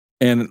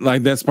 And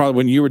like, that's probably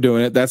when you were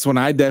doing it. That's when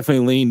I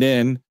definitely leaned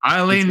in.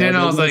 I leaned in.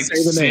 I was like,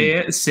 say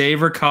it,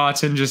 Saver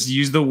Cotton. Just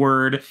use the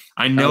word.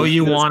 I know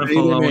you want to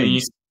follow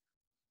me.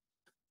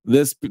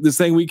 This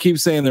thing we keep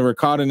saying, the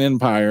Rakatan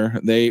Empire.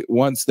 They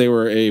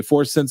were a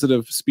force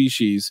sensitive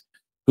species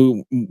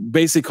who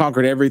basically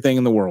conquered everything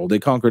in the world. They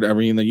conquered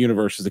everything in the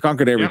universe. They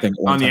conquered everything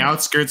on the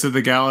outskirts of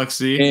the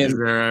galaxy.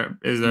 And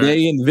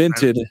they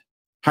invented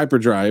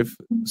hyperdrive,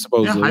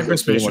 supposedly.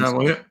 Hyperspace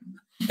travel. Yeah.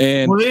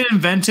 And well, they didn't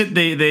invent it.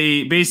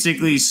 They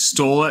basically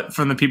stole it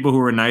from the people who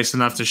were nice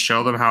enough to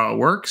show them how it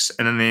works,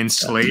 and then they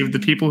enslaved the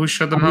people who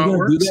showed them how it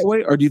works. Do that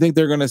way, or do you think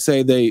they're going to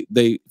say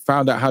they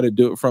found out how to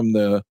do it from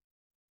the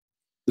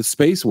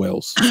space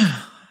whales?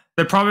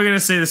 They're probably going to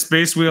say the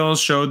space whales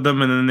showed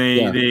them, and then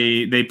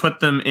they put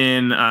them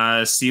in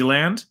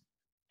Sealand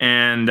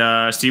and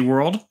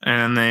SeaWorld,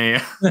 and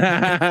they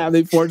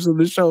they forced them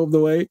to show them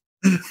the way.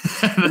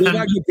 They're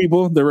not good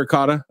people. They're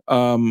Rakata.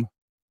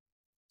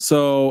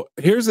 So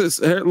here's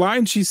this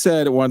line she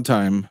said at one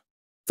time: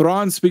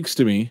 Thrawn speaks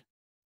to me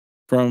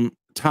from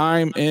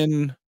time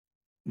in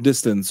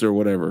distance or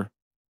whatever.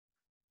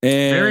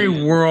 And very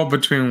world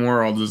between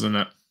worlds, isn't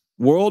it?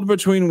 World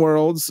between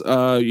worlds.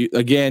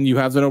 Again, you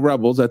have to know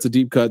Rebels. That's a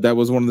deep cut. That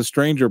was one of the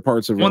stranger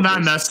parts of Rebels. Well,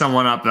 that messed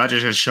someone up. That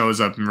just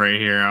shows up right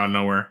here out of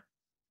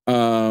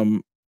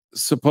nowhere.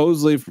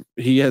 Supposedly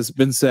he has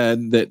been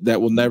said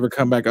that will never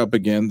come back up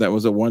again. That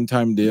was a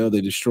one-time deal.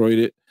 They destroyed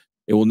it.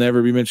 It will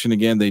never be mentioned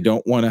again. They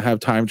don't want to have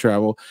time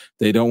travel.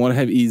 They don't want to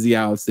have easy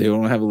outs. They don't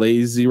want to have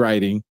lazy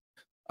writing.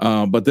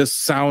 But this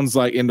sounds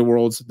like in the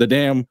worlds, the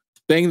damn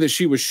thing that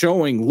she was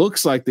showing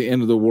looks like the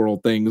end of the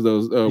world things.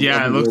 Those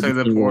yeah, it looks like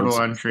the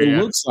portal entry. It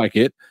looks like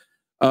it.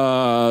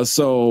 I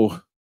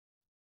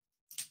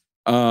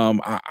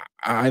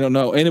don't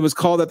know. And it was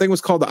called, that thing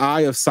was called the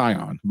Eye of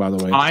Sion, by the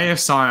way. Eye of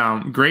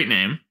Sion, great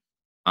name.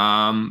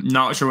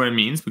 Not sure what it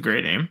means, but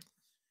great name.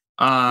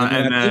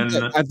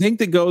 I think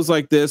that goes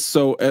like this.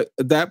 So at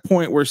that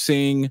point, we're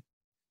seeing.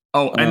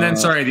 Oh, and then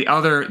sorry, the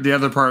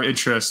other part of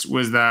interest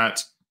was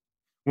that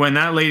when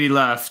that lady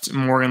left,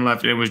 Morgan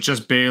left, it was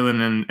just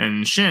Balin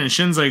and Shin.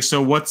 Shin's like,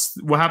 so what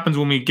happens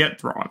when we get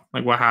Thrawn?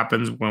 Like, what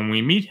happens when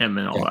we meet him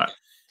and all that?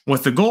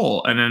 What's the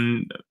goal? And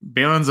then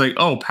Balin's like,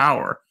 oh,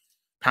 power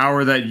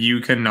that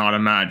you cannot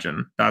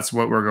imagine. That's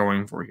what we're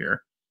going for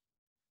here.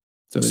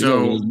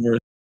 So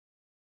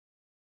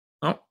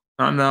oh,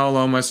 I'm now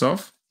alone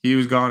myself. He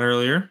was gone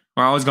earlier.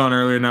 Well, I was gone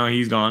earlier. Now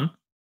he's gone.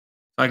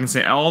 I can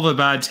say all the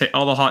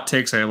hot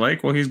takes I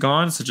like. Well, he's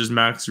gone, such as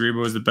Max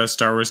Rebo is the best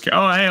Star Wars character.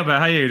 Oh, hey,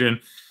 how you doing?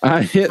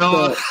 I hit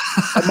I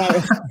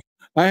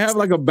have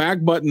like a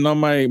back button on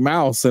my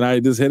mouse, and I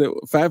just hit it,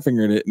 fat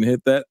fingered it, and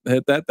hit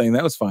that thing.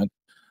 That was fun.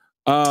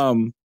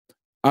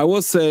 I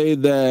will say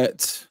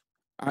that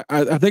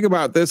I think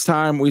about this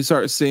time we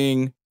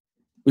see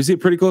a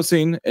pretty cool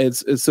scene.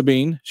 It's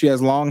Sabine. She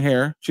has long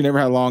hair. She never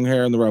had long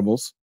hair in the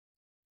Rebels.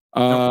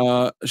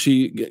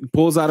 She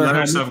pulls out her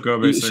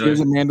helmet. She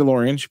is a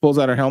Mandalorian. She pulls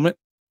out her helmet.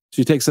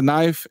 She takes a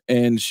knife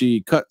and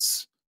she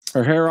cuts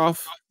her hair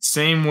off.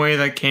 Same way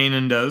that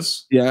Kanan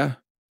does. Yeah.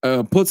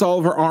 Puts all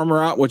of her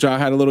armor out, which I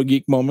had a little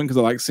geek moment because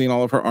I like seeing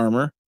all of her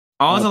armor.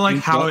 I also like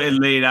how it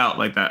laid out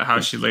like that,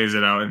 how she lays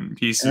it out in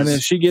pieces. And then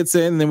she gets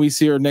in, and then we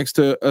see her next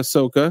to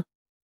Ahsoka.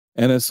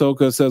 And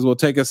Ahsoka says, well,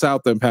 take us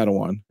out then,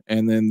 Padawan.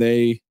 And then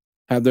they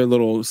have their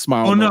little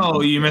smile. Oh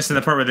no, you missed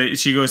the part where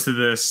she goes to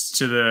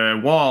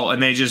the wall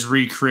and they just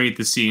recreate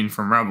the scene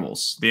from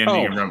Rebels, the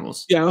ending of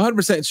Rebels. Yeah,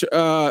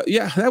 100%.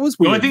 Yeah, that was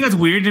weird. The only thing that's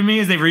weird to me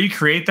is they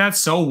recreate that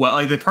so well.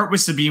 Like the part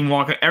with Sabine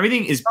walking,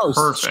 everything is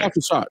perfect. Shot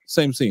to shot,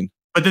 same scene.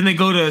 But then they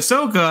go to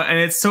Ahsoka, and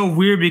it's so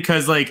weird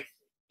because like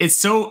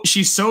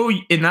she's so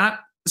in that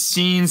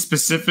scene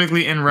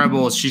specifically in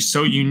Rebels, she's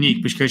so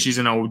unique because she's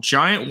in a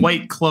giant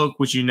white cloak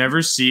which you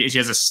never see, and she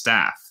has a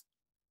staff,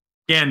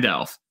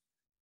 Gandalf.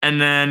 And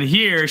then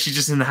here, she's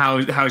just in the how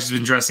she's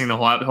been dressing the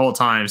whole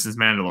time since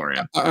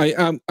Mandalorian.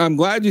 I'm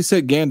glad you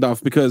said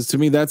Gandalf, because to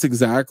me that's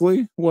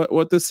exactly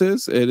what this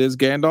is. It is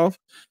Gandalf.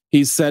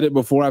 He's said it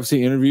before. I've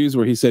seen interviews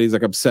where he said he's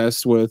like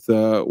obsessed with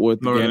the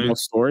Gandalf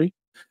story,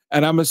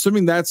 and I'm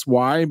assuming that's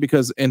why.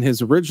 Because in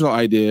his original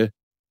idea,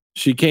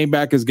 she came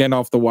back as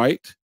Gandalf the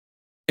White,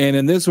 and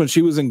in this one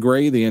she was in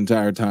gray the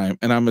entire time.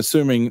 And I'm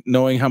assuming,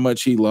 knowing how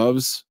much he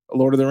loves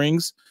Lord of the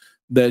Rings,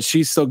 that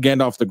she's still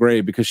Gandalf the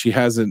Gray because she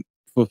hasn't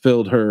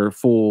fulfilled her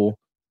full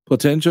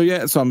potential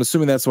yet. So I'm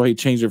assuming that's why he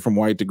changed it from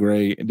white to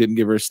gray and didn't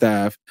give her a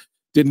staff,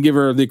 didn't give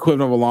her the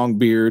equivalent of a long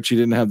beard. She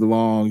didn't have the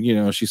long,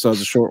 she saw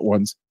the short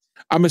ones.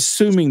 I'm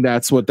assuming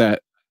that's what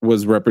that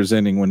was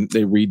representing when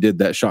they redid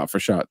that shot for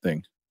shot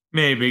thing.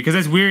 Maybe because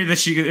it's weird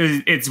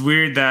that it's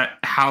weird that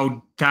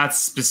how that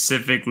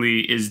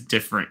specifically is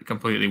different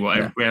completely. Well,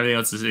 everything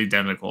else is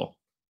identical.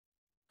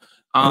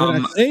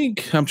 I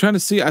think I'm trying to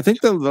see. I think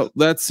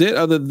that's it.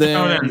 Other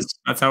than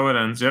that's how it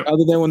ends. Yep.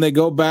 Other than when they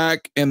go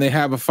back and they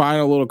have a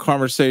final little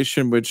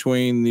conversation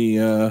between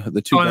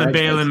the two. Oh, and then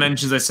Balin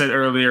mentions I said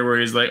earlier where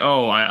he's like,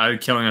 "Oh, I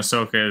killing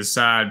Ahsoka is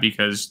sad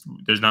because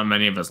there's not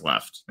many of us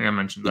left." I think I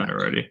mentioned that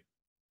already.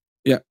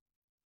 Yeah.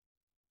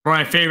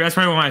 My favorite. That's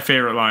probably one of my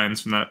favorite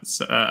lines from that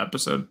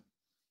episode.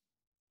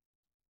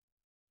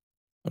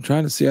 I'm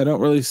trying to see. I don't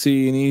really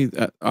see any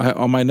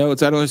on my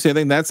notes. I don't really see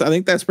anything. I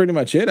think that's pretty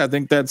much it. I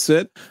think that's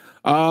it.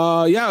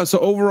 Yeah, so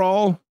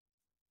overall,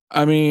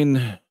 I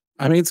mean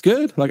it's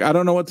good. Like, I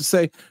don't know what to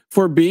say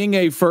for being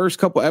a first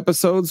couple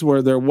episodes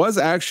where there was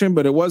action,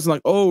 but it wasn't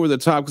like over the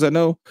top, because I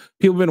know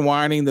people have been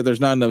whining that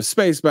there's not enough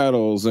space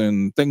battles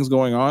and things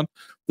going on.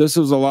 This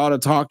was a lot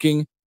of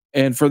talking,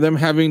 and for them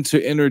having to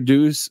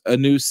introduce a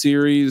new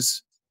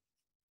series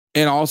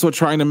and also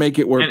trying to make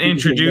it work and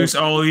introduce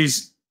all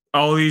these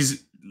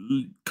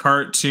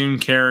cartoon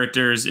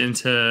characters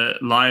into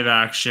live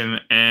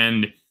action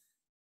and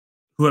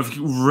who have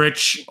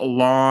rich,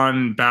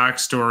 long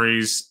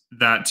backstories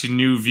that to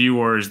new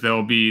viewers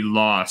they'll be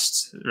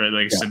lost, right?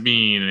 Like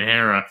Sabine and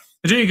Hera.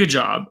 They're doing a good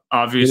job,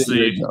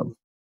 obviously.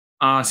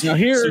 Now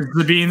here,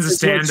 Sabine's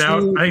the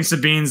standout. I think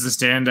Sabine's the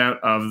standout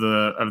of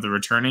the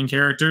returning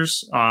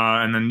characters,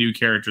 and the new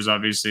characters,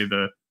 obviously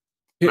the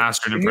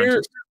Master and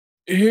Apprentice.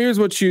 Here's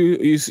what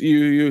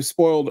you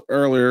spoiled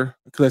earlier,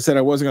 because I said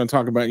I wasn't going to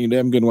talk about it. You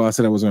damn good well I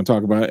said I wasn't going to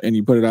talk about it, and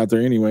you put it out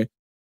there anyway.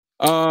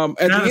 At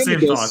the end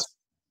of this,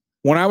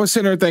 when I was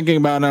sitting there thinking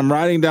about it, and I'm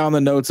writing down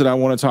the notes that I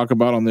want to talk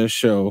about on this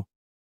show,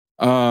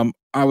 I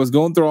was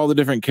going through all the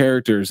different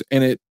characters,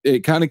 and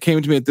it kind of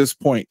came to me at this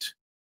point.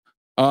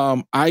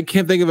 I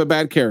can't think of a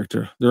bad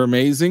character. They're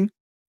amazing.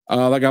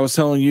 Like I was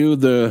telling you,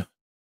 the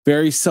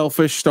very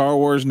selfish Star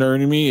Wars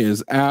nerd in me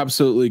is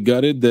absolutely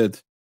gutted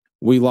that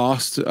we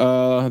lost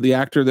the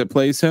actor that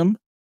plays him.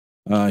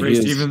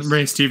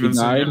 Ray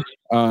Stevenson. Died.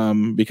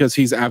 because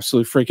he's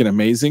absolutely freaking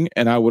amazing,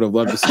 and I would have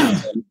loved to see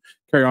him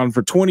carry on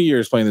for 20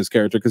 years playing this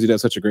character because he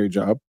does such a great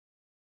job.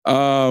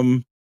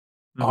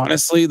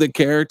 Honestly, the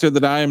character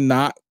that I am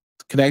not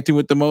connecting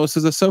with the most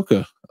is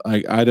Ahsoka.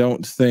 I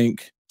don't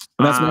think,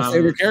 and that's my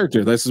favorite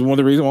character. This is one of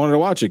the reasons I wanted to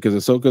watch it, because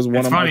Ahsoka is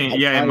one of funny. my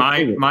Yeah,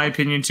 in my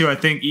opinion too. I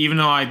think even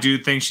though I do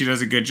think she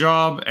does a good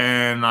job,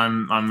 and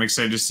I'm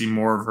excited to see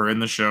more of her in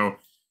the show,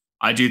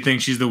 I do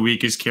think she's the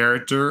weakest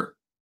character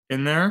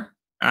in there,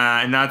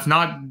 and that's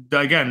not,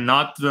 again,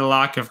 not the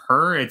lack of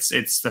her.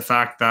 It's the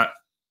fact that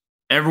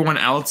everyone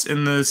else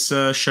in this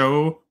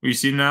show we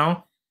see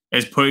now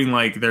is putting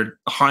like their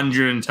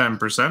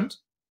 110%.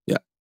 Yeah.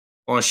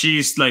 Well,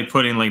 she's like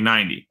putting like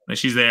 90. Like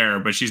she's there,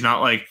 but she's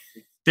not like.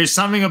 There's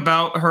something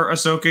about her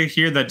Ahsoka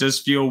here that does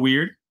feel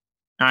weird.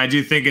 And I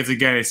do think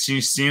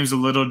she seems a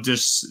little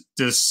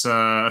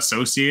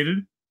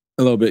disassociated.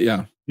 A little bit,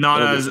 yeah.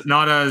 Not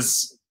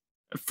as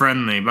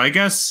friendly, but I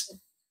guess.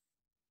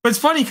 But it's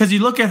funny because you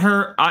look at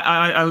her.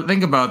 I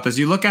think about this.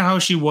 You look at how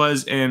she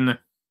was when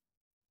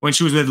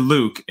she was with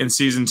Luke in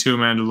season 2 of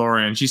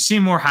Mandalorian. She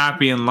seemed more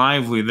happy and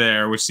lively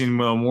there, which seemed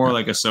more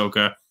like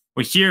Ahsoka.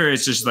 But here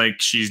it's just like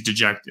she's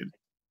dejected.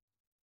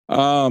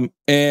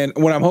 And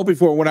what I'm hoping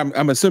for, what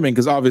I'm assuming,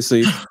 because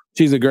obviously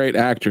she's a great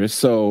actress,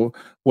 so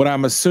what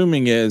I'm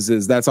assuming is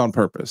that's on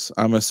purpose.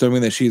 I'm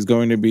assuming that she's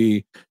going to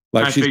be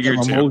like, she's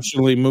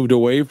emotionally moved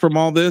away from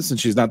all this, and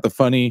she's not the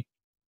funny,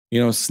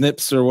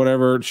 snips or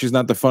whatever. She's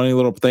not the funny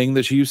little thing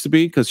that she used to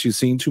be, because she's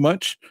seen too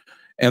much.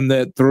 And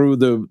that through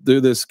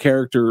this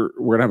character,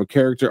 we're gonna have a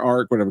character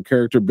arc, we're gonna have a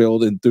character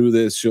build, and through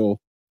this she'll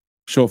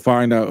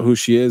find out who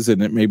she is,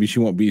 and maybe she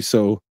won't be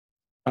so,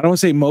 I don't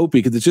want to say mopey,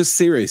 because it's just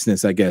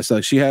seriousness, I guess.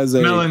 Like she has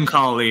a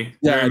melancholy,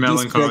 very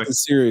melancholy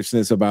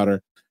seriousness about her,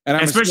 and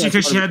especially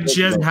because she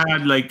hasn't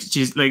had like,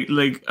 she's like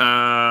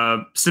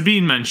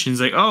Sabine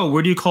mentions, like, oh,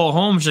 where do you call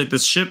home? She's like,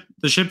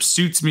 the ship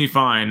suits me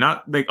fine,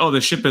 not like, oh,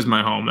 the ship is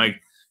my home. Like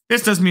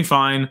this does me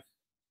fine,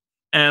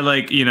 and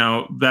like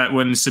that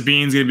when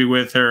Sabine's gonna be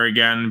with her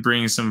again,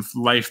 bringing some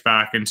life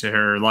back into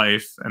her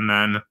life, and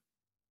then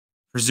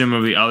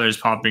presumably others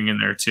popping in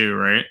there too,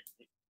 right?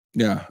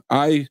 Yeah,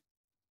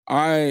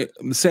 the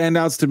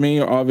standouts to me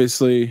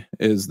obviously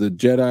is the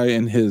Jedi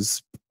and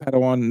his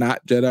Padawan,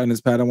 not Jedi and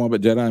his Padawan, but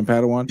Jedi and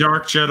Padawan.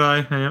 Dark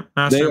Jedi, yeah,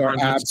 they are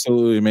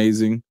absolutely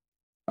amazing.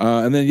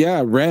 And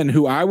then Ren,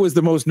 who I was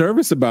the most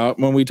nervous about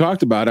when we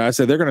talked about it. I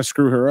said they're going to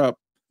screw her up.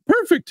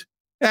 Perfect.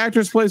 The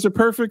actress plays her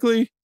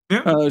perfectly.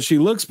 Yeah. She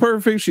looks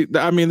perfect. It's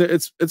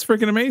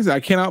freaking amazing.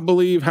 I cannot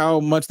believe how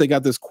much they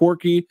got this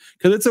quirky,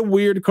 because it's a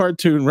weird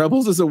cartoon.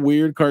 Rebels is a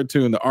weird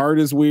cartoon. The art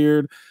is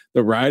weird.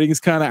 The writing's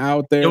kind of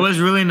out there. It was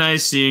really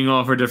nice seeing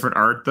all of her different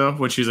art, though,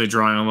 what she's like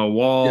drawing on the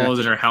walls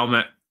and her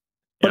helmet.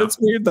 But it's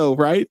weird, though,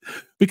 right?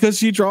 Because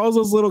she draws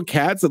those little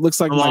cats that looks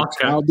like my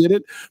child did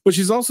it. But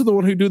she's also the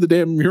one who drew the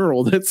damn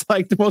mural. That's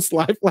like the most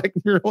lifelike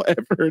mural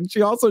ever. And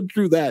she also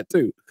drew that,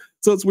 too.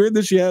 So it's weird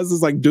that she has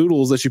this like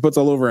doodles that she puts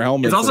all over her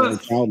helmet. It's also,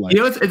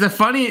 it's a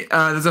funny,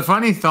 there's a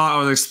funny thought I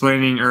was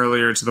explaining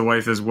earlier to the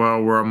wife as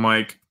well, where I'm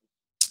like,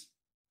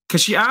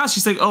 because she asked,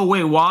 she's like, oh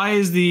wait,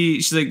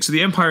 she's like, so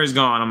the Empire is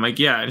gone. I'm like,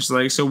 yeah. And she's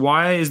like, so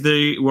why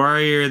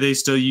are they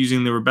still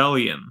using the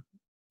Rebellion?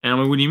 And I'm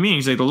like, what do you mean?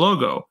 She's like, the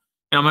logo.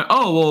 And I'm like,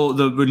 oh, well,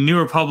 the New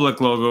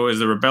Republic logo is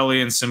the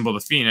Rebellion symbol, the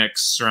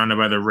Phoenix, surrounded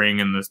by the ring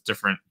and the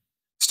different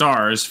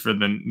stars for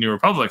the New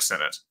Republic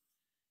Senate.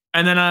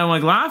 And then I'm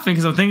like laughing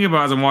because I'm thinking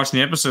about it as I'm watching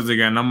the episodes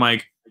again. I'm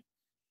like,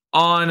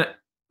 on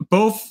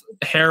both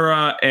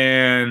Hera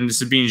and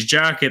Sabine's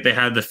jacket, they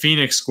had the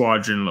Phoenix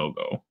Squadron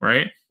logo,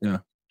 right? Yeah.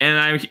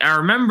 And I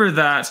remember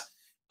that,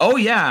 oh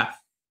yeah,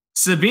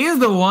 Sabine's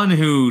the one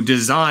who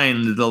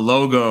designed the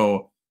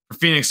logo for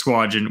Phoenix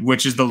Squadron,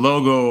 which is the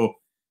logo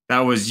that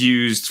was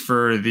used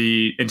for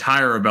the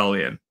entire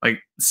rebellion.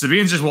 Like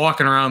Sabine's just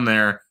walking around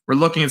there. We're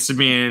looking at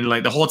Sabine,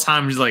 like the whole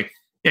time she's like,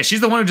 yeah,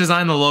 she's the one who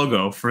designed the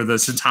logo for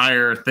this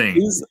entire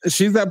thing.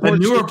 She's that. The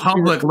New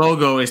Republic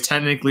logo is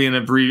technically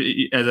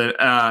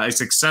a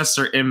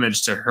successor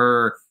image to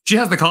her. She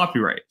has the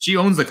copyright. She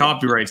owns the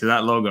copyright to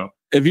that logo.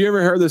 If you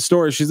ever heard the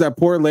story, she's that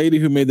poor lady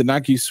who made the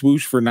Nike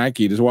swoosh for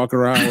Nike, just walking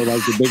around with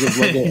like the biggest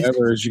logo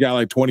ever. She got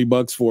like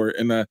 $20 for it,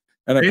 and a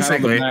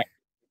basically.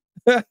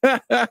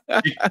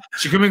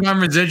 She could make on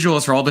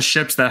residuals for all the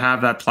ships that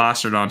have that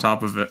plastered on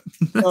top of it.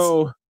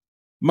 So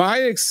my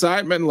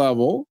excitement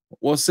level,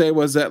 we'll say,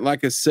 was at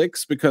like a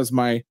 6, because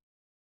my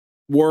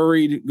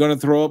worried going to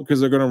throw up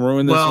because they're going to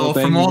ruin this whole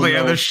thing. From all the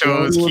other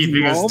shows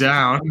keeping us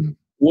down,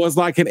 was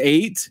like an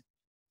 8.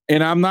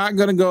 And I'm not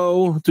going to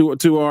go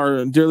to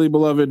our dearly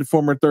beloved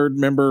former third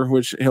member,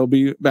 which he'll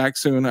be back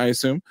soon, I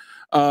assume.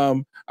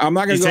 I'm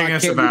not going to go. Taking a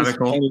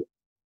sabbatical.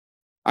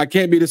 I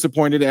can't be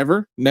disappointed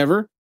ever,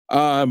 never.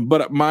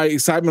 But my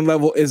excitement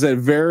level is a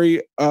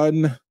very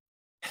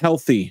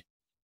unhealthy,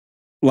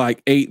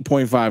 like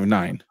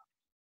 8.59.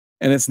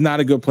 And it's not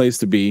a good place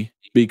to be,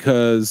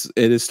 because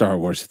it is Star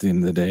Wars at the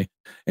end of the day.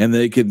 And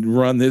they could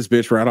run this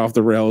bitch right off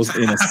the rails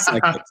in a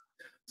second.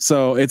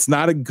 So it's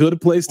not a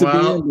good place to be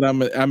Well, in,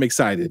 but I'm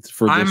excited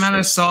for this. I'm at show.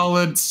 a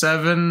solid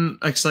 7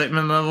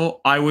 excitement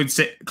level. I would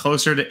say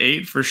closer to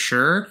 8 for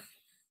sure.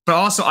 But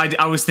also,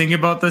 I was thinking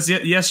about this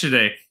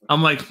yesterday.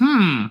 I'm like,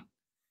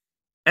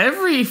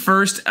 every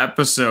first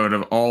episode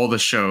of all the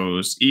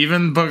shows,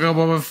 even Book of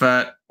Boba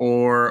Fett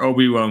or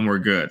Obi-Wan, were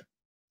good.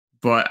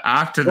 But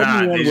after that,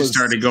 Obi-Wan they just was-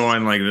 started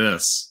going like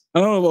this. I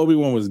don't know if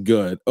Obi-Wan was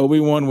good.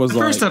 Obi-Wan was The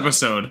like first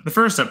episode. The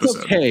first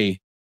episode. okay,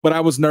 but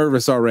I was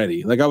nervous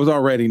already. Like I was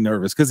already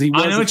nervous because he.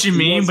 I know what you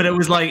mean, but it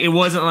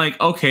wasn't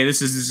like, okay,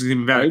 this is gonna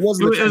be bad. It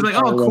wasn't. It was like,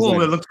 oh, it was cool,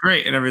 like- it looked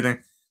great and everything.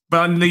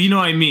 But you know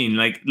what I mean?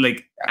 Like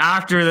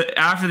after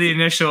the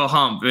initial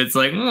hump, it's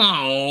like,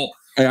 whoa.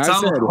 Hey, I So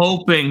said I'm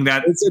hoping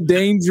that it's a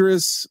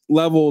dangerous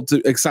level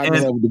to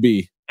excitement level to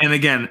be. And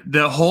again,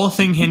 the whole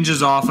thing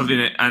hinges off of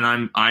it,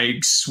 and I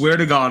swear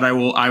to God, I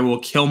will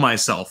kill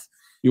myself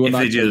You will if not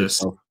they do kill this.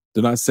 yourself.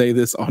 Do not say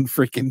this on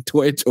freaking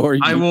Twitch or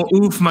I will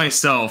oof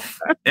myself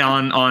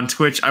on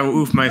Twitch. I will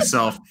oof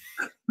myself.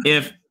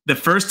 If the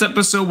first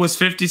episode was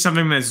 50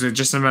 something minutes,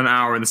 just about an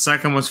hour, the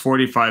second was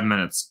 45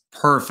 minutes.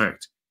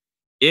 Perfect.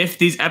 If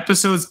these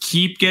episodes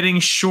keep getting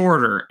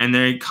shorter and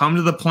they come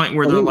to the point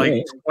where they're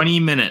like 20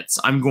 minutes,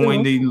 I'm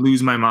going to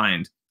lose my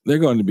mind. They're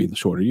going to be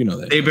shorter. You know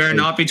that. They better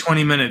not be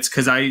 20 minutes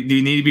because they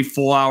need to be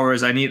full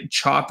hours. I need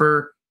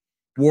Chopper,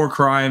 War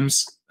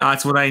Crimes.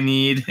 That's what I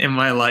need in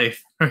my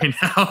life right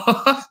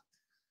now.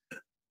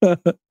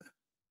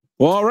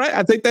 Well, all right.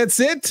 I think that's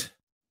it.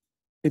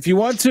 If you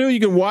want to, you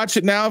can watch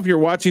it now. If you're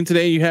watching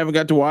today, you haven't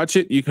got to watch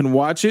it, you can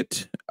watch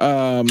it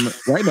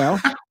right now.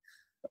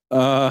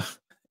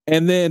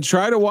 And then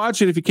try to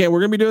watch it if you can. We're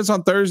going to be doing this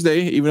on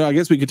Thursday, even though I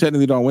guess we could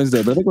technically do it on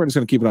Wednesday, but I think we're just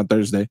going to keep it on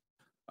Thursday.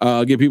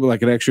 Give people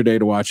like an extra day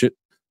to watch it.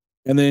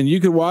 And then you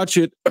can watch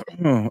it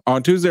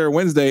on Tuesday or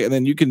Wednesday, and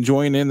then you can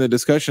join in the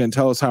discussion and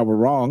tell us how we're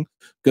wrong.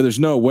 Because there's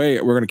no way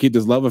we're going to keep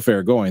this love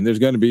affair going. There's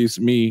going to be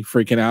me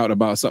freaking out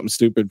about something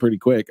stupid pretty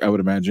quick, I would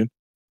imagine.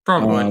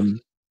 Probably.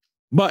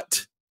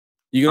 But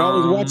you can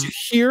always watch it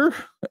here,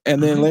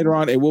 and then later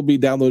on, it will be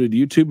downloaded to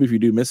YouTube. If you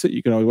do miss it,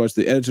 you can always watch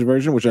the edited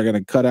version, which I'm going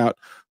to cut out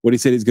what he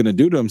said he's going to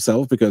do to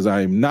himself because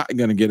I'm not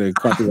going to get a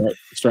copyright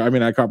strike. I mean,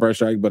 not copyright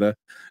strike, but a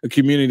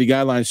community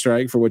guideline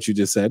strike for what you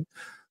just said.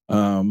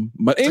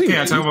 But anyway,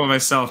 okay, I talk about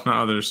myself, not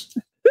others.